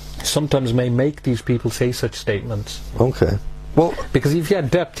sometimes may make these people say such statements. Okay. Well, because if he had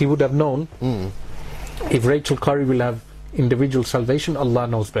depth, he would have known if Rachel Corrie will have individual salvation, Allah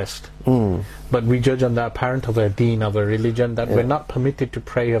knows best. But we judge on the apparent of her deen, of her religion, that we're not permitted to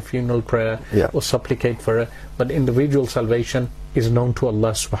pray a funeral prayer or supplicate for her, but individual salvation is known to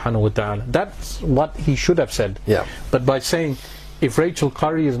Allah subhanahu wa ta'ala. That's what he should have said. Yeah. But by saying, if Rachel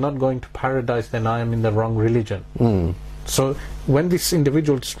Corrie is not going to paradise, then I am in the wrong religion. So when this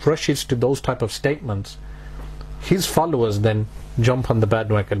individual rushes to those type of statements, his followers then jump on the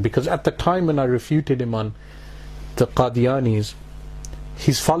bandwagon. Because at the time when I refuted him on the Qadianis,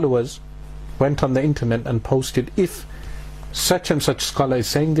 his followers went on the internet and posted, if such and such scholar is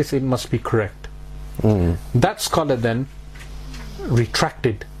saying this, it must be correct. That scholar then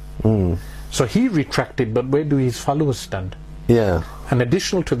retracted. So he retracted, but where do his followers stand? Yeah. And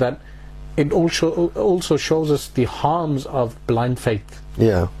additional to that, it also shows us the harms of blind faith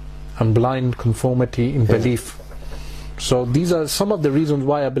and blind conformity in belief. So these are some of the reasons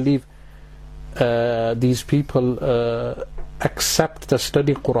why I believe these people accept the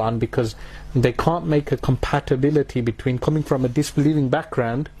study Quran, because they can't make a compatibility between coming from a disbelieving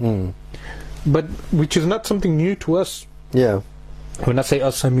background, but which is not something new to us. Yeah. When I say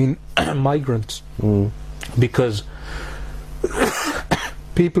us, I mean migrants, because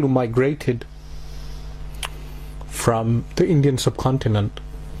people who migrated from the Indian subcontinent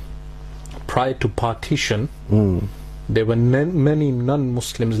prior to partition, there were many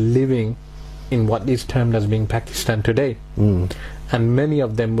non-Muslims living in what is termed as being Pakistan today, and many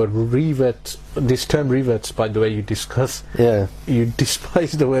of them were reverts. This term reverts, by the way, you discuss. Yeah. You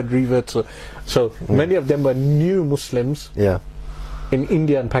despise the word reverts. So many of them were new Muslims in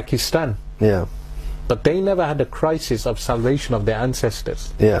India and Pakistan. Yeah. But they never had a crisis of salvation of their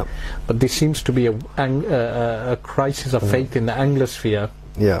ancestors. Yeah. But there seems to be a crisis of faith in the Anglosphere.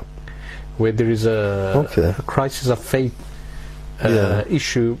 Yeah. Where there is a crisis of faith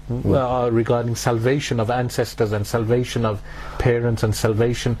issue regarding salvation of ancestors and salvation of parents and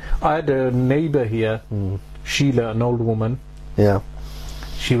salvation. I had a neighbor here, Sheila, an old woman. Yeah.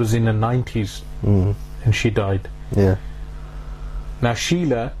 She was in her 90s and she died. Yeah. Now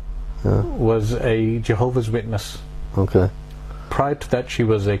Sheila was a Jehovah's Witness. Okay. Prior to that she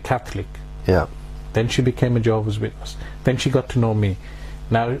was a Catholic. Yeah. Then she became a Jehovah's Witness. Then she got to know me.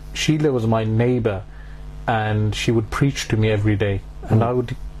 Now Sheila was my neighbor, and she would preach to me every day, and I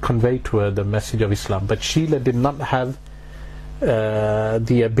would convey to her the message of Islam. But Sheila did not have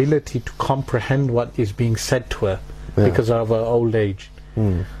the ability to comprehend what is being said to her. because of her old age.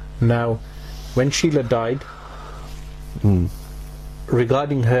 Now, when Sheila died,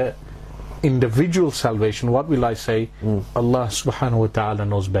 regarding her individual salvation, what will I say? Allah subhanahu wa ta'ala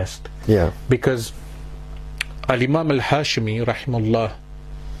knows best. Yeah. Because Al-Imam Al-Hashimi, rahimahullah,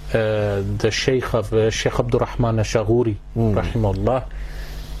 the Shaykh of Shaykh Abdul Rahman Al-Shaghuri, rahimahullah,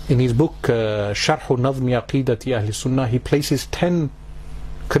 in his book Sharh Nazmi Aqidati Ahli Sunnah, he places 10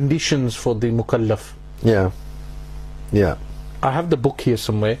 conditions for the mukallaf. Yeah. Yeah. I have the book here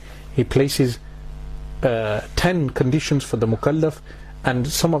somewhere. He places 10 conditions for the mukallaf, and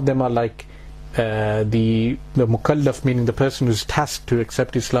some of them are like the mukallaf, meaning the person who's tasked to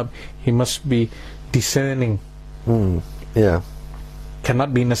accept Islam, he must be discerning. Yeah.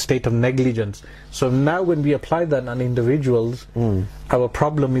 Cannot be in a state of negligence. So now when we apply that on individuals, our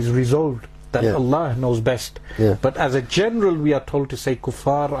problem is resolved, that Allah knows best. But as a general, we are told to say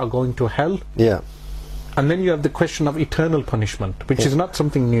kuffar are going to hell. And then you have the question of eternal punishment, which is not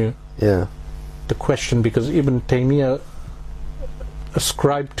something new. The question, because Ibn Taymiyyah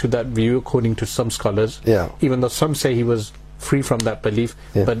ascribed to that view according to some scholars, even though some say he was free from that belief,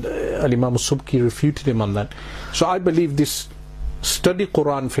 but Al-Imam Subki refuted him on that. So I believe this study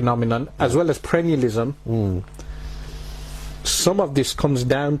Quran phenomenon, as well as perennialism, some of this comes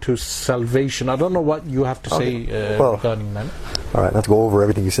down to salvation. I don't know what you have to say regarding that. All right, not to go over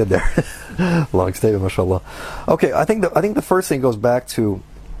everything you said there. Long statement, mashallah. Okay, I think the first thing goes back to,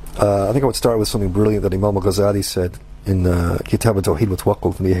 I think I would start with something brilliant that Imam al-Ghazali said in Kitab al-Tawheed wa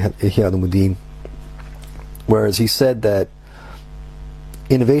Tawakkul from Ihya al-Muddin, whereas he said that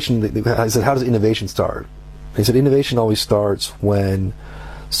innovation, I said, how does innovation start? He said innovation always starts when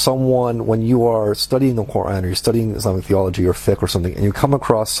you are studying the Quran, or you're studying Islamic theology or fiqh or something, and you come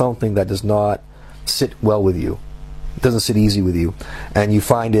across something that does not sit well with you, it doesn't sit easy with you, and you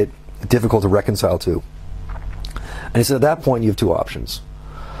find it difficult to reconcile to. And he said at that point you have two options.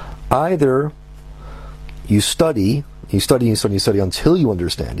 Either you study until you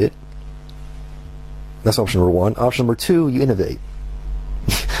understand it. That's option number one. Option number two, you innovate.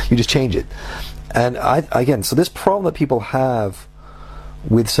 You just change it. And again, so this problem that people have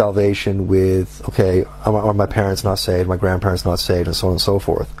with salvation, with, okay, are my parents not saved, my grandparents not saved, and so on and so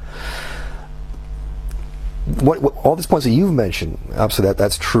forth. What all these points that you've mentioned, absolutely,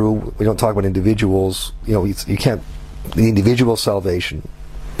 that's true. We don't talk about individuals. You can't, the individual salvation.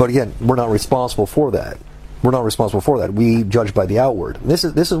 But again, we're not responsible for that. We're not responsible for that. We judge by the outward. And this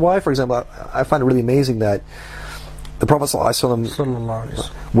is why, for example, I find it really amazing that the Prophet ﷺ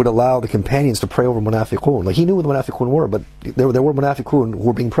would allow the companions to pray over munafiqun. Like, he knew what the munafiqun were, but there were munafiqun who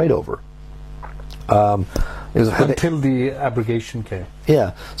were being prayed over. Until the abrogation came.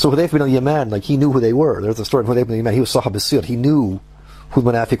 Yeah. So Hudayf bin al-Yaman, like, he knew who they were. There's a story of Hudayf bin al-Yaman. He was Sahab al-Sir. He knew who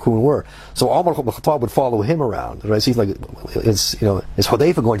the munafiqun were. So Umar ibn Khattab would follow him around. Right? So he's like, is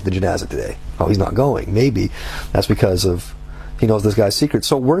Hudayfa going to the janazah today? Oh, he's not going. Maybe that's because of, he knows this guy's secret.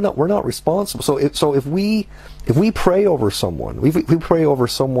 So we're not responsible. So if we pray over someone, we pray over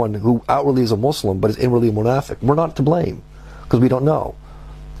someone who outwardly is a Muslim but is inwardly a munafiq, we're not to blame, because we don't know.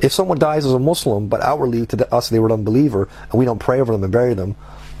 If someone dies as a Muslim but outwardly to us they were an unbeliever, and we don't pray over them and bury them,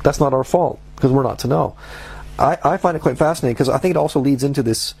 that's not our fault, because we're not to know. I find it quite fascinating, because I think it also leads into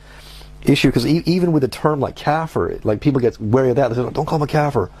this issue, because even with a term like kafir, like, people get wary of that. They say, don't call him a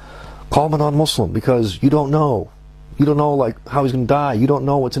kafir, call him a non-Muslim, because you don't know. You don't know, like, how he's going to die. You don't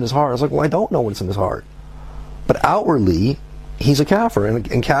know what's in his heart. I was like, well, I don't know what's in his heart. But outwardly, he's a kafir,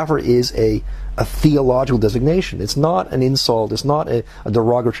 and kafir is a theological designation. It's not an insult. It's not a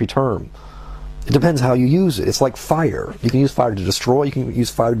derogatory term. It depends how you use it. It's like fire. You can use fire to destroy. You can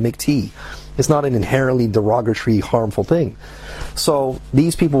use fire to make tea. It's not an inherently derogatory, harmful thing. So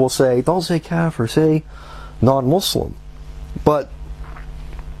these people will say, don't say kafir, say non-Muslim. But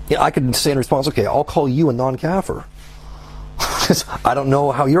I could say in response, okay, I'll call you a non-kafir. I don't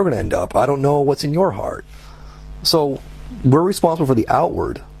know how you're going to end up. I don't know what's in your heart. So we're responsible for the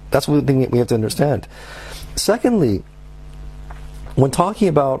outward. That's one thing we have to understand. Secondly, when talking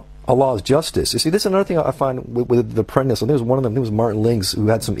about Allah's justice, you see, this is another thing I find with the premise. And there was one of them, it was Martin Lings, who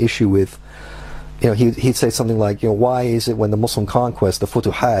had some issue with, he'd say something like, why is it when the Muslim conquest, the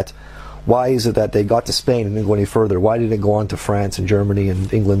Futuhat, why is it that they got to Spain and didn't go any further? Why did it go on to France and Germany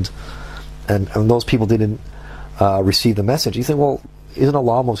and England, and those people didn't receive the message? You think, well, isn't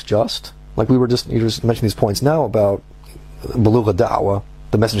Allah most just? Like, you just mentioned these points now about Balugha Da'wah,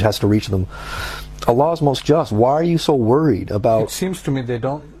 the message has to reach them. Allah is most just. Why are you so worried about? It seems to me they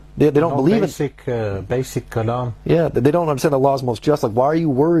don't believe basic kalam. Yeah, they don't understand Allah is most just. Like, why are you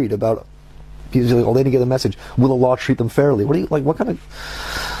worried about? Oh, they didn't get the message. Will Allah treat them fairly? What kind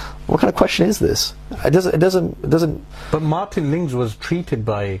what kind of question is this? It doesn't. But Martin Lings was treated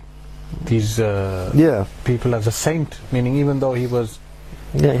by these people as a saint, meaning even though he was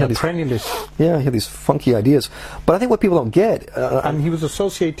a perennialist. Yeah, he had these funky ideas. But I think what people don't get... and he was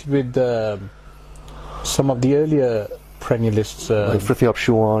associated with some of the earlier perennialists. like Frithiop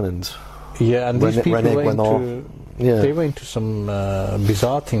Chouan and... Yeah, and these people were into... They were into some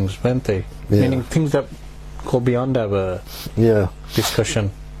bizarre things, weren't they? Yeah. Meaning things that go beyond our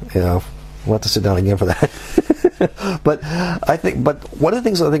discussion. Yeah, we'll have to sit down again for that. But one of the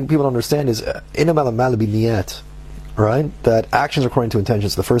things I think people don't understand is innamal a'malu binniyat, right? That actions are according to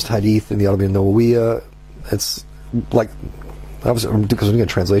intentions. The first hadith in the Arba'in Nawawiyya, it's like, because I'm doing a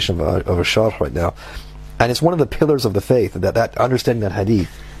translation of a sharh right now, and it's one of the pillars of the faith, that understanding that hadith.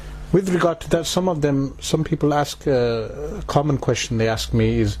 With regard to that, some people ask a common question they ask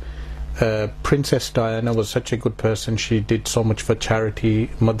me is, Princess Diana was such a good person, she did so much for charity,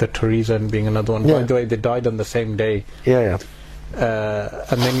 Mother Teresa and being another one. By the way, they died on the same day. And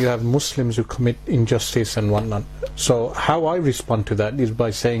then you have Muslims who commit injustice and whatnot. So how I respond to that is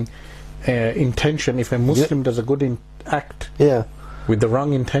by saying intention. If a Muslim does a good act with the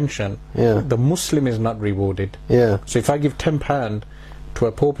wrong intention, the Muslim is not rewarded. So if I give £10 to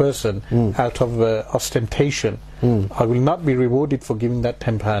a poor person out of ostentation, I will not be rewarded for giving that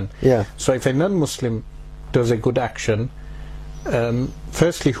 £10. So if a non-Muslim does a good action,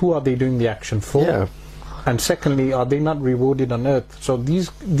 firstly, who are they doing the action for? And secondly, are they not rewarded on earth? So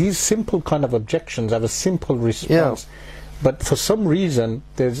these simple kind of objections have a simple response. But for some reason,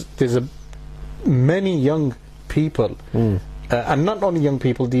 there's many young people, and not only young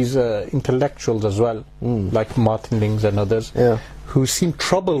people, these intellectuals as well, like Martin Lings and others, who seem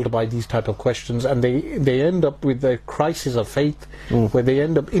troubled by these type of questions, and they end up with a crisis of faith, where they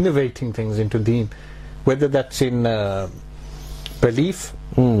end up innovating things into deen, whether that's in belief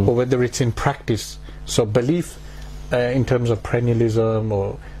or whether it's in practice. So belief in terms of perennialism,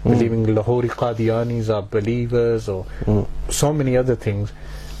 or believing Lahori Qadianis are believers, or so many other things.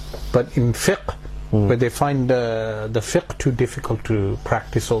 But in fiqh, where they find the fiqh too difficult to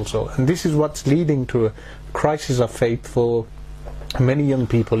practice also. And this is what's leading to a crisis of faith for many young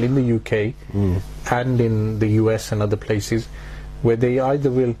people in the UK and in the US and other places, where they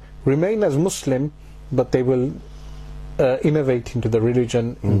either will remain as Muslim, but they will innovate into the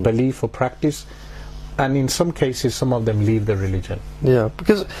religion in belief or practice, and in some cases some of them leave the religion.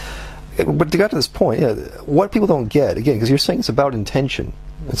 Because, but to get to this point, what people don't get, again, because you're saying it's about intention.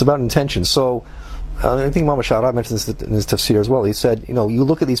 It's about intention. So I think Imam Shara mentioned this in his tafsir as well. He said, you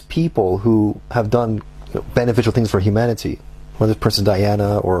look at these people who have done beneficial things for humanity, whether it's Princess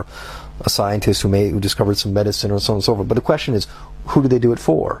Diana or a scientist who discovered some medicine or so on and so forth. But the question is, who did they do it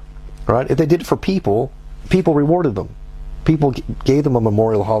for? Right? If they did it for people, people rewarded them. People gave them a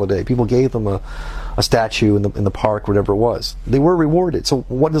memorial holiday. People gave them a statue in the park, whatever it was. They were rewarded. So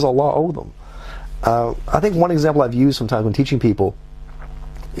what does Allah owe them? I think one example I've used sometimes when teaching people,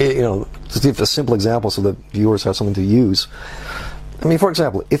 just give a simple example so that viewers have something to use. I mean, for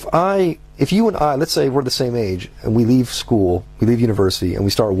example, if you and I, let's say we're the same age, and we leave school, we leave university, and we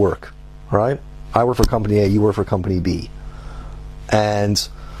start work, right? I work for company A, you work for company B. And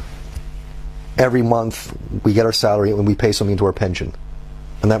every month we get our salary and we pay something into our pension.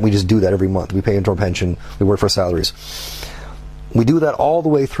 And that we just do that every month. We pay into our pension, we work for salaries. We do that all the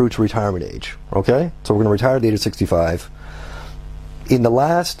way through to retirement age, okay? So we're going to retire at the age of 65. In the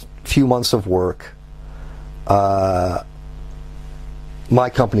last few months of work, my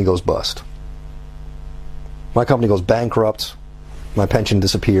company goes bust. My company goes bankrupt, my pension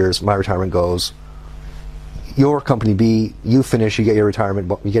disappears, my retirement goes. Your company B, you finish, you get your retirement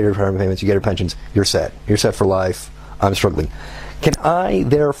payments, you get your pensions, you're set. You're set for life, I'm struggling. Can I,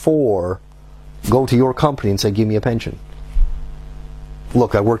 therefore, go to your company and say, give me a pension?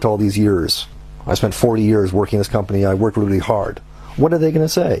 Look, I worked all these years. I spent 40 years working in this company, I worked really hard. What are they going to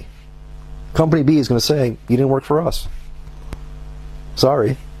say? Company B is going to say, you didn't work for us.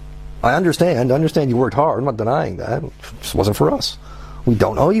 Sorry. I understand you worked hard, I'm not denying that. It just wasn't for us. We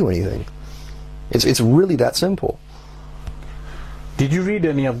don't owe you anything. It's really that simple. Did you read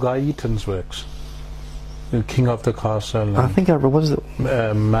any of Guy Eaton's works? The King of the Castle. I think I read, what is it?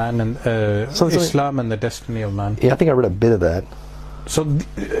 Man and Islam and the Destiny of Man. Yeah, I think I read a bit of that. So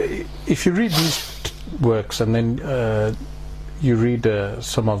if you read these works and then you read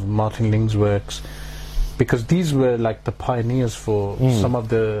some of Martin Ling's works, because these were like the pioneers for some of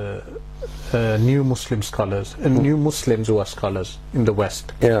the new Muslim scholars and new Muslims who are scholars in the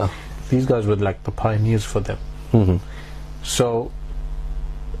West. These guys were like the pioneers for them. So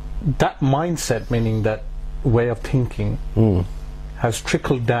that mindset, meaning that way of thinking, has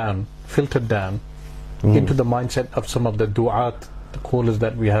trickled down, filtered down into the mindset of some of the du'at, the callers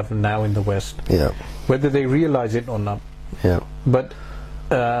that we have now in the West. Yeah. Whether they realize it or not. Yeah. But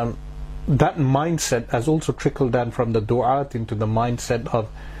that mindset has also trickled down from the du'at into the mindset of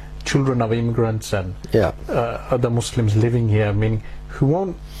children of immigrants and other Muslims living here, meaning who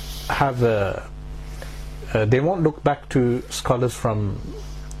won't have they won't look back to scholars from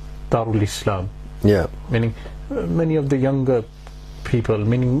Darul Islam. Yeah. Meaning many of the younger people,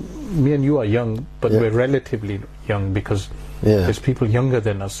 meaning me and you are young, but we're relatively young because there's people younger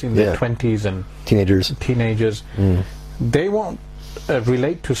than us in their 20s and teenagers. They won't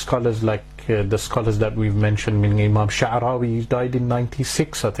relate to scholars like the scholars that we've mentioned, meaning Imam Sha'rawi. He died in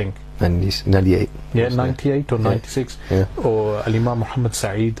 96, I think. 98. Yeah, 98 or 96. Or Al-Imam Muhammad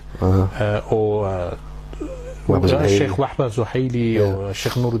Sa'id, or Sheikh Wahba Zuhaili, or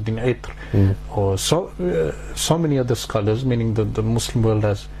Sheikh Nuruddin Aitr, or so many other scholars, meaning the Muslim world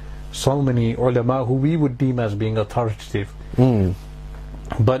has so many ulama who we would deem as being authoritative.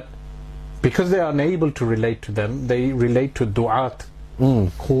 But because they are unable to relate to them, they relate to du'at,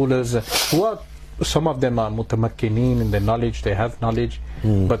 callers, who are, some of them are mutamakkinin in their knowledge, they have knowledge,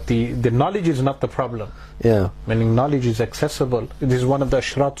 but the knowledge is not the problem. Meaning knowledge is accessible. It is one of the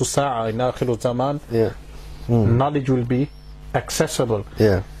ashratu sa'a in akhiru zaman. Knowledge will be accessible.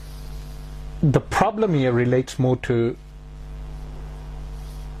 The problem here relates more to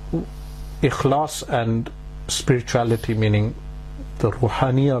ikhlas and spirituality, meaning the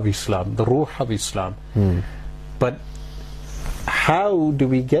ruhani of Islam, the ruh of Islam. But how do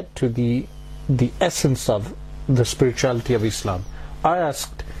we get to the essence of the spirituality of Islam? I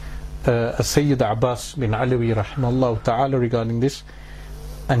asked Sayyid Abbas bin Alawi rahimahullah ta'ala regarding this,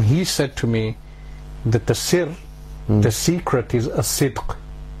 and he said to me that the sir, the secret is a sidq.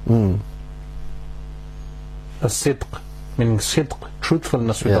 A sidq, meaning sidq,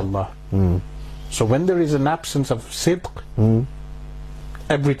 truthfulness with Allah. So when there is an absence of sidq,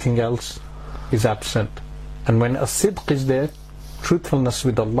 everything else is absent. And when a sidq is there, truthfulness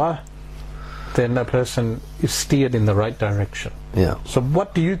with Allah, then a person is steered in the right direction. So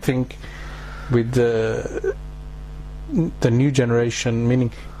what do you think with the new generation,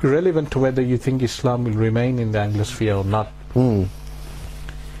 meaning irrelevant to whether you think Islam will remain in the Anglosphere or not, in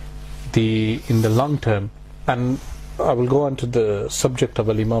the long term? And I will go on to the subject of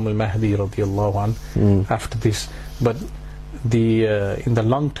Al-Imam Al-Mahdi radiallahu anh after this, but in the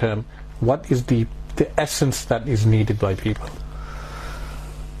long term, what is the essence that is needed by people?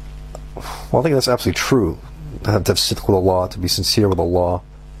 Well, I think that's absolutely true, to have sidq with Allah, to be sincere with Allah,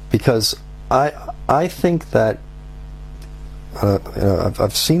 because I think that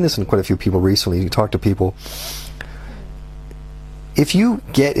I've seen this in quite a few people recently. You talk to people, if you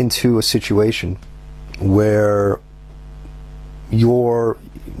get into a situation where you're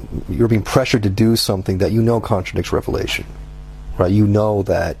being pressured to do something that you know contradicts revelation, right? You know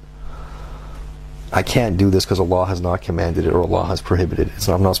that I can't do this because Allah has not commanded it or Allah has prohibited it,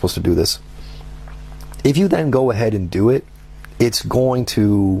 so I'm not supposed to do this. If you then go ahead and do it, you're going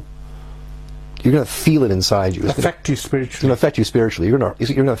to feel it inside you. It's affect you spiritually. It's going to affect you spiritually. You're going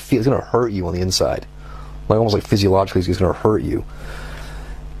to feel, it's going to hurt you on the inside, like almost like physiologically, it's going to hurt you,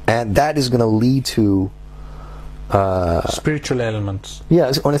 and that is going to lead to spiritual elements. Yeah,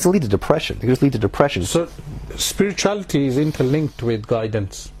 it's going to lead to depression. It just lead to depression. So spirituality is interlinked with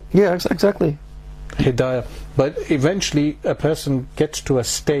guidance. Yeah, exactly. Hidayah. But eventually a person gets to a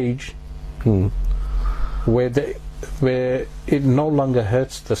stage where it no longer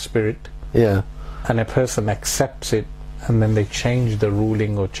hurts the spirit, and a person accepts it, and then they change the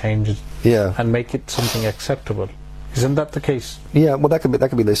ruling or change it and make it something acceptable. Isn't that the case? Yeah, well, that could be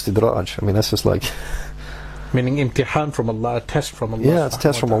the istidraj. I mean, that's just like meaning imtihan from Allah, a test from Allah. Yeah, it's a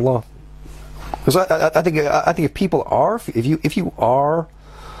test from Allah. Because I think if people are, if you are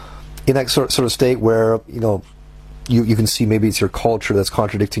in that sort of state where you can see maybe it's your culture that's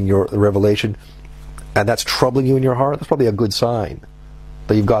contradicting the revelation, and that's troubling you in your heart, that's probably a good sign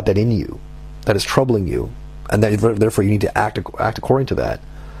that you've got that in you, that is troubling you, and that therefore you need to act according to that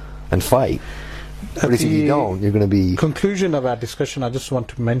and fight. But if you don't, you're going to be... Conclusion of our discussion, I just want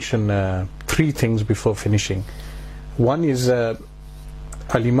to mention 3 things before finishing. One is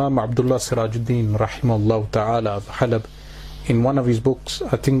Al-Imam Abdullah Sirajuddin rahimahullah ta'ala of Halab, in one of his books,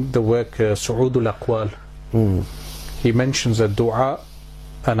 I think the work Su'udul Aqwal, he mentions a dua,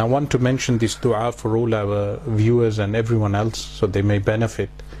 and I want to mention this dua for all our viewers and everyone else so they may benefit,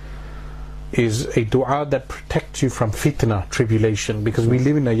 is a dua that protects you from fitna, tribulation, because we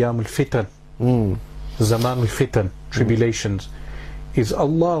live in Ayyam al-Fitan, Zaman al-Fitan, tribulations, is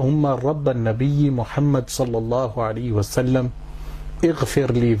Allahumma Rabban Nabiyyi Muhammad sallallahu alayhi wa sallam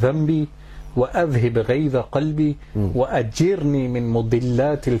اغفر لي ذنبي وأذهب غيظ قلبي وأجرني من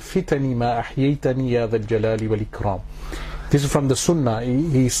مضلات الفتن ما أحييتني يا ذا الجلال والإكرام. This is from the Sunnah.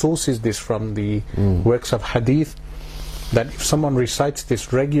 He sources this from the works of Hadith, that if someone recites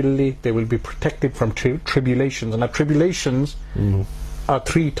this regularly, they will be protected from tribulations. And our tribulations are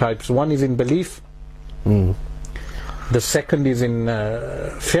three types. One is in belief. The second is in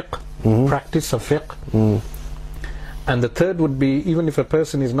fiqh, practice of fiqh. And the third would be, even if a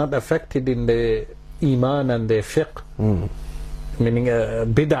person is not affected in the iman and the fiqh, meaning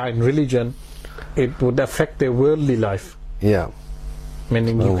bid'ah in religion, it would affect their worldly life. Yeah.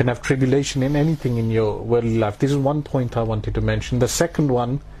 Meaning you can have tribulation in anything in your worldly life. This is one point I wanted to mention. The second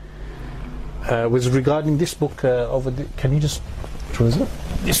one was regarding this book over the... Can you just... Which one is it?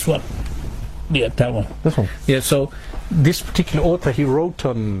 This one. Yeah, that one. This one? Yeah, so this particular author, he wrote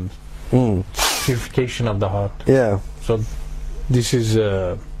on purification of the heart. Yeah. So this is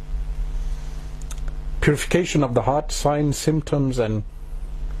purification of the heart, signs, symptoms and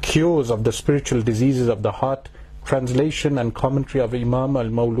cures of the spiritual diseases of the heart. Translation and commentary of Imam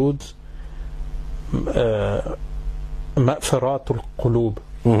al-Mawlud's Ma'farat al-Qulub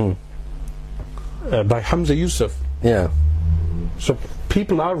by Hamza Yusuf. Yeah. So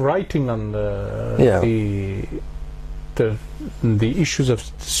people are writing on the issues of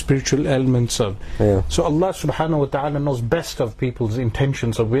spiritual elements of. So Allah subhanahu wa ta'ala knows best of people's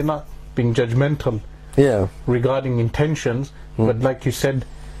intentions, so we're not being judgmental regarding intentions, but like you said,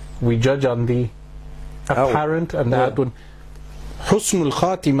 we judge on the apparent and the outward. Husnul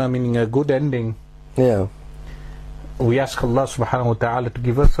Khatima, meaning a good ending. Yeah. We ask Allah subhanahu wa ta'ala to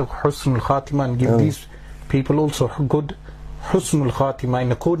give us a Husnul Khatima and give these people also good Husnul Khatima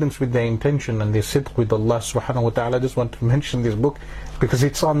in accordance with their intention and their sidq with Allah subhanahu wa ta'ala. I just want to mention this book because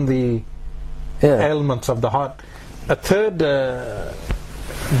it's on the elements of the heart. A third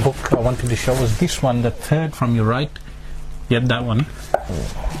book I wanted to show was this one, the third from your right. Yeah, that one.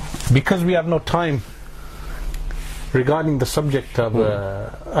 Because we have no time regarding the subject of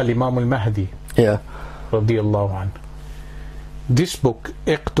Al-Imam al-Mahdi radiyallahu anhu. This book,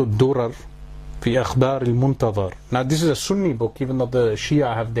 Iqtud Durar fi Akhbar al-Muntazar. Now this is a Sunni book, even though the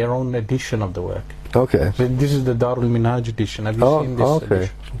Shia have their own edition of the work. Okay. So this is the Darul Minhaj edition. Have you seen this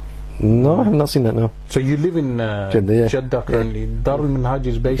edition? No, I have not seen that, no. So you live in Jeddah currently. Darul Minhaj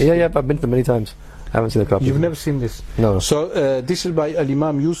is based... Yeah, I've been to many times. I haven't seen a copy. You've never seen this? No. So this is by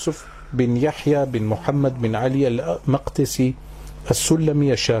Al-Imam Yusuf bin Yahya bin Muhammad bin Ali al-Maqdisi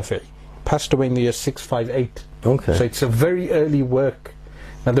al-Sullami al-Shafi'i. Passed away in the year 658. Okay. So it's a very early work.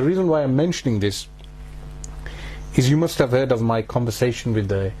 Now the reason why I'm mentioning this is you must have heard of my conversation with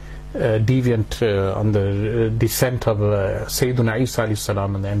the deviant on the descent of Sayyiduna Isa alayhi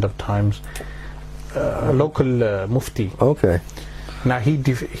salam in the end of times, a local mufti. Okay. Now he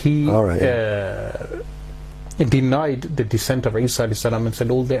denied the descent of Isa alayhi salam and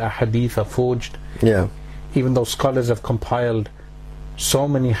said all the ahadith are forged. Yeah. Even though scholars have compiled so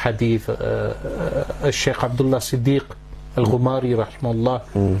many hadith, Sheikh Abdullah Siddiq Al-Ghumari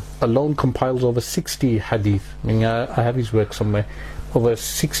rahimahullah alone compiles over 60 hadith. I mean, I have his work somewhere. Over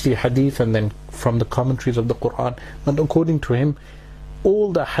 60 hadith, and then from the commentaries of the Quran. But according to him,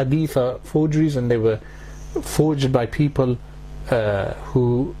 all the hadith are forgeries, and they were forged by people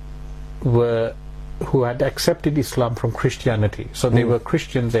who had accepted Islam from Christianity. So they were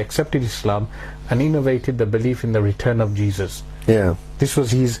Christians, they accepted Islam and innovated the belief in the return of Jesus. Yeah. This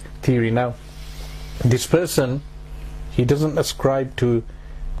was his theory. Now, this person, he doesn't ascribe to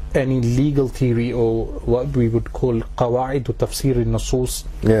any legal theory or what we would call qawaid or tafsir al-nusus,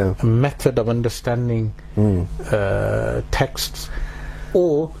 a method of understanding texts,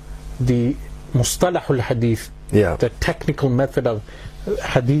 or the mustalah al-hadith, the technical method of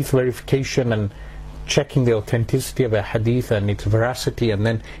hadith verification and checking the authenticity of a hadith and its veracity and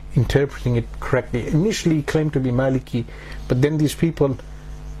then interpreting it correctly. Initially he claimed to be Maliki, but then these people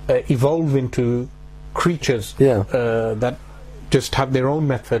evolve into creatures that just have their own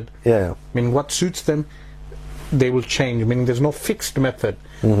method. I mean, what suits them, they will change. I mean, there's no fixed method.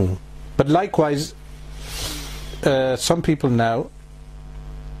 But likewise, some people now,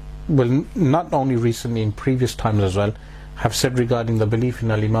 well, not only recently, in previous times as well, have said regarding the belief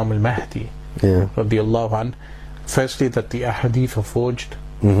in Al-Imam al-Mahdi, radiyallahu anh, firstly, that the ahadith are forged,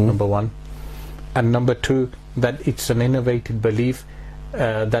 number one, and number two, that it's an innovative belief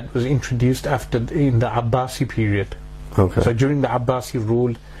that was introduced in the Abbasi period. So during the Abbasi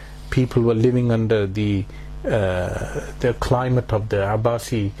rule, people were living under the climate of the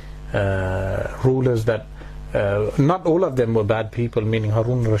Abbasi rulers that not all of them were bad people, meaning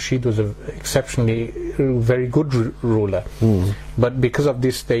Harun Rashid was an exceptionally very good ruler. But because of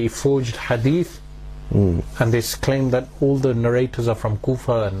this, they forged hadith, and they claim that all the narrators are from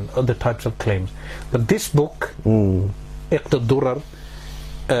Kufa and other types of claims. But this book, Iqd al-Durar,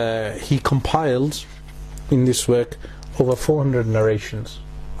 he compiles in this work over 400 narrations.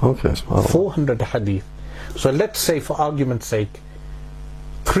 Okay. So 400 hadith. So let's say, for argument's sake,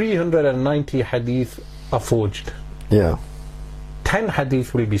 390 hadith are forged. Yeah. 10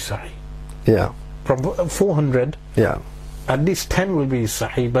 hadith will be sahih. Yeah. From 400, Yeah. at least 10 will be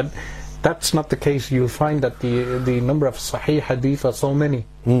sahih, but that's not the case. You'll find that the number of sahih hadith are so many,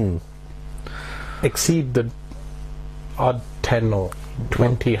 exceed the odd 10 or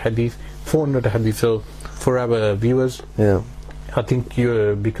 20 hadith, 400 hadith. So for our viewers, Yeah. I think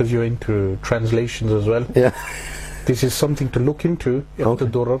because you're into translations as well, Yeah. this is something to look into, Okay.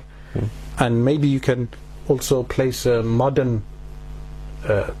 Durar. And maybe you can also place a modern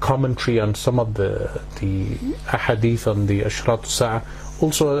commentary on some of the ahadith on the Ashrat Sa'a.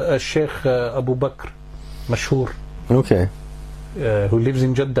 Also Sheikh Abu Bakr Mashhur, Okay. who lives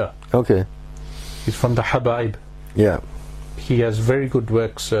in Jeddah. Okay. He's from the Habaib. Yeah. He has very good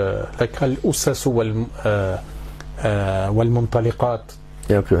works like Al-Usas wal-Muntaliqat.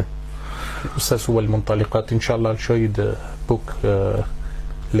 Yeah. Okay. Al-Usas wal-Muntaliqat. Inshallah, I'll show you the book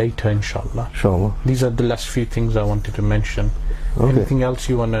later, inshallah. Inshallah. These are the last few things I wanted to mention. Okay. Anything else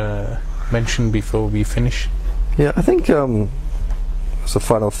you want to mention before we finish? Yeah, I think as a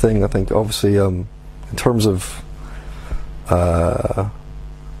final thing, I think obviously in terms of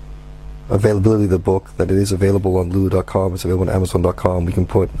availability of the book, that it is available on lulu.com, it's available on amazon.com. We can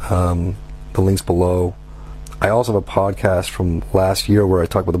put the links below. I also have a podcast from last year where I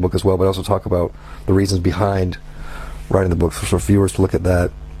talk about the book as well, but I also talk about the reasons behind writing the book, so for viewers to look at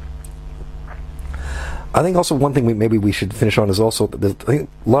that. I think also one thing maybe we should finish on is also, I think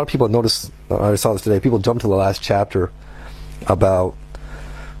a lot of people have noticed, I saw this today, people jumped to the last chapter about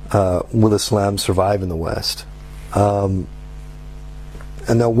will Islam survive in the West? And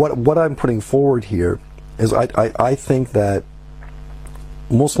now what I'm putting forward here is I think that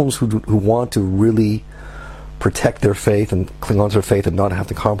Muslims who want to really protect their faith and cling on to their faith and not have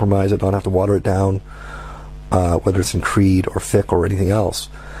to compromise it, not have to water it down, whether it's in creed or fiqh or anything else,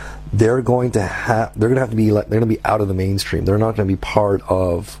 they're going to have to be out of the mainstream. They're not going to be part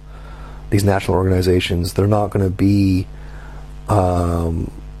of these national organizations. They're not going to be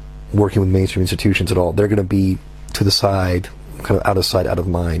working with mainstream institutions at all. They're going to be to the side, kind of out of sight, out of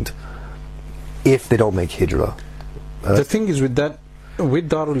mind, if they don't make hijrah. The thing is with that, with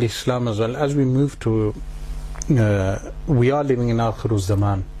Darul Islam as well, as we move to, we are living in Akhir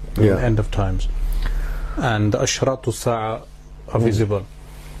Zaman, the end of times, and the Ashratu Sa'a are visible.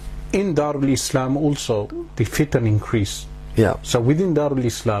 In Darul Islam also, the fitan increase. Yeah. So within Darul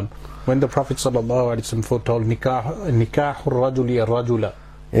Islam, when the Prophet ﷺ foretold nikahur rajuli ar-rajula,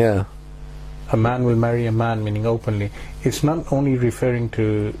 yeah, a man will marry a man, meaning openly, it's not only referring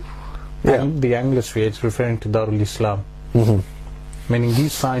to the Anglosphere, it's referring to Darul Islam. Meaning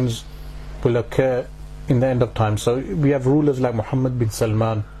these signs will occur in the end of time. So we have rulers like Muhammad bin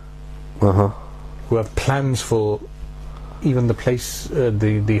Salman, who have plans for even the place,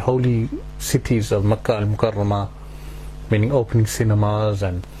 the holy cities of Makkah al-Mukarramah, meaning opening cinemas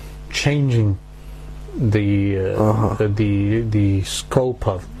and changing the scope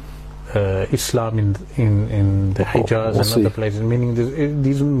of Islam in the Hijaz and other places. Meaning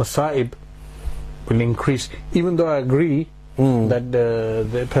these masa'ib will increase. Even though I agree that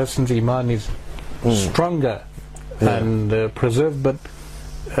the person's iman is stronger and preserved, but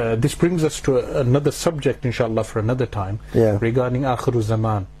this brings us to another subject, inshallah, for another time, regarding Akhiru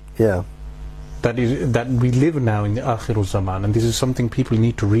Zaman. Yeah. That we live now in the Akhiru Zaman, and this is something people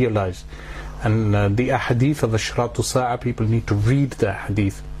need to realize. And the ahadith of Ashratu Sa'a, people need to read the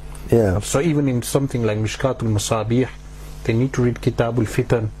ahadith. Yeah. So even in something like Mishkatul Masabih, they need to read Kitabul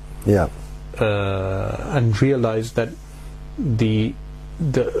Fitan. Yeah. And realize that the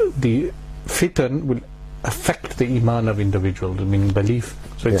fitan will affect the iman of individuals, meaning belief.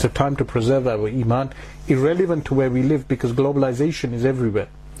 So it's a time to preserve our iman, irrelevant to where we live, because globalization is everywhere.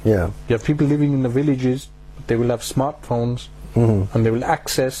 Yeah. You have people living in the villages, they will have smartphones, and they will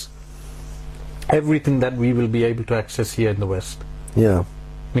access everything that we will be able to access here in the West. Yeah.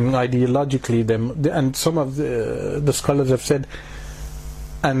 Meaning ideologically, and some of the scholars have said,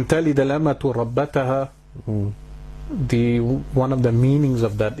 أن تلد الأمة ربتها. One of the meanings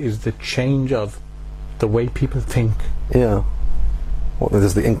of that is the change of the way people think. Yeah. Well,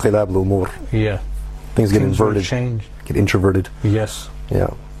 there's the inqilab al-umur. Yeah. Things get inverted. Change. Get introverted. Yes.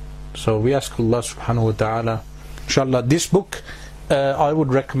 Yeah. So we ask Allah subhanahu wa ta'ala, inshallah, this book I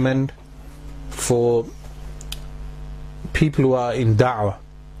would recommend for people who are in da'wah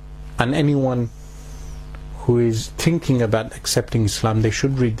and anyone who is thinking about accepting Islam. They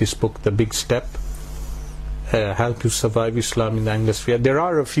should read this book, The Big Step, How to Survive Islam in the Anglosphere. There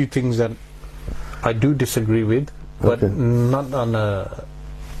are a few things that I do disagree with, but not on a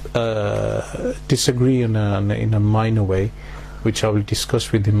disagree in a minor way, which I will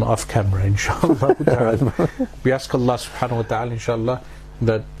discuss with him off camera, inshallah. We ask Allah subhanahu wa ta'ala, inshallah,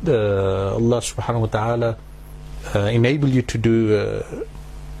 that Allah subhanahu wa ta'ala enable you to do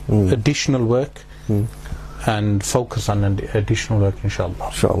additional work and focus on additional work, inshallah.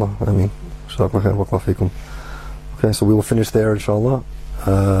 Inshallah, Ameen. Okay, so we will finish there, inshallah.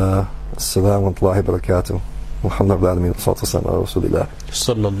 Assalamu alaikum wa rahmatullahi wa barakatuh. Alhamdulillah, sallallahu alaihi wa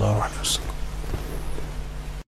sallam.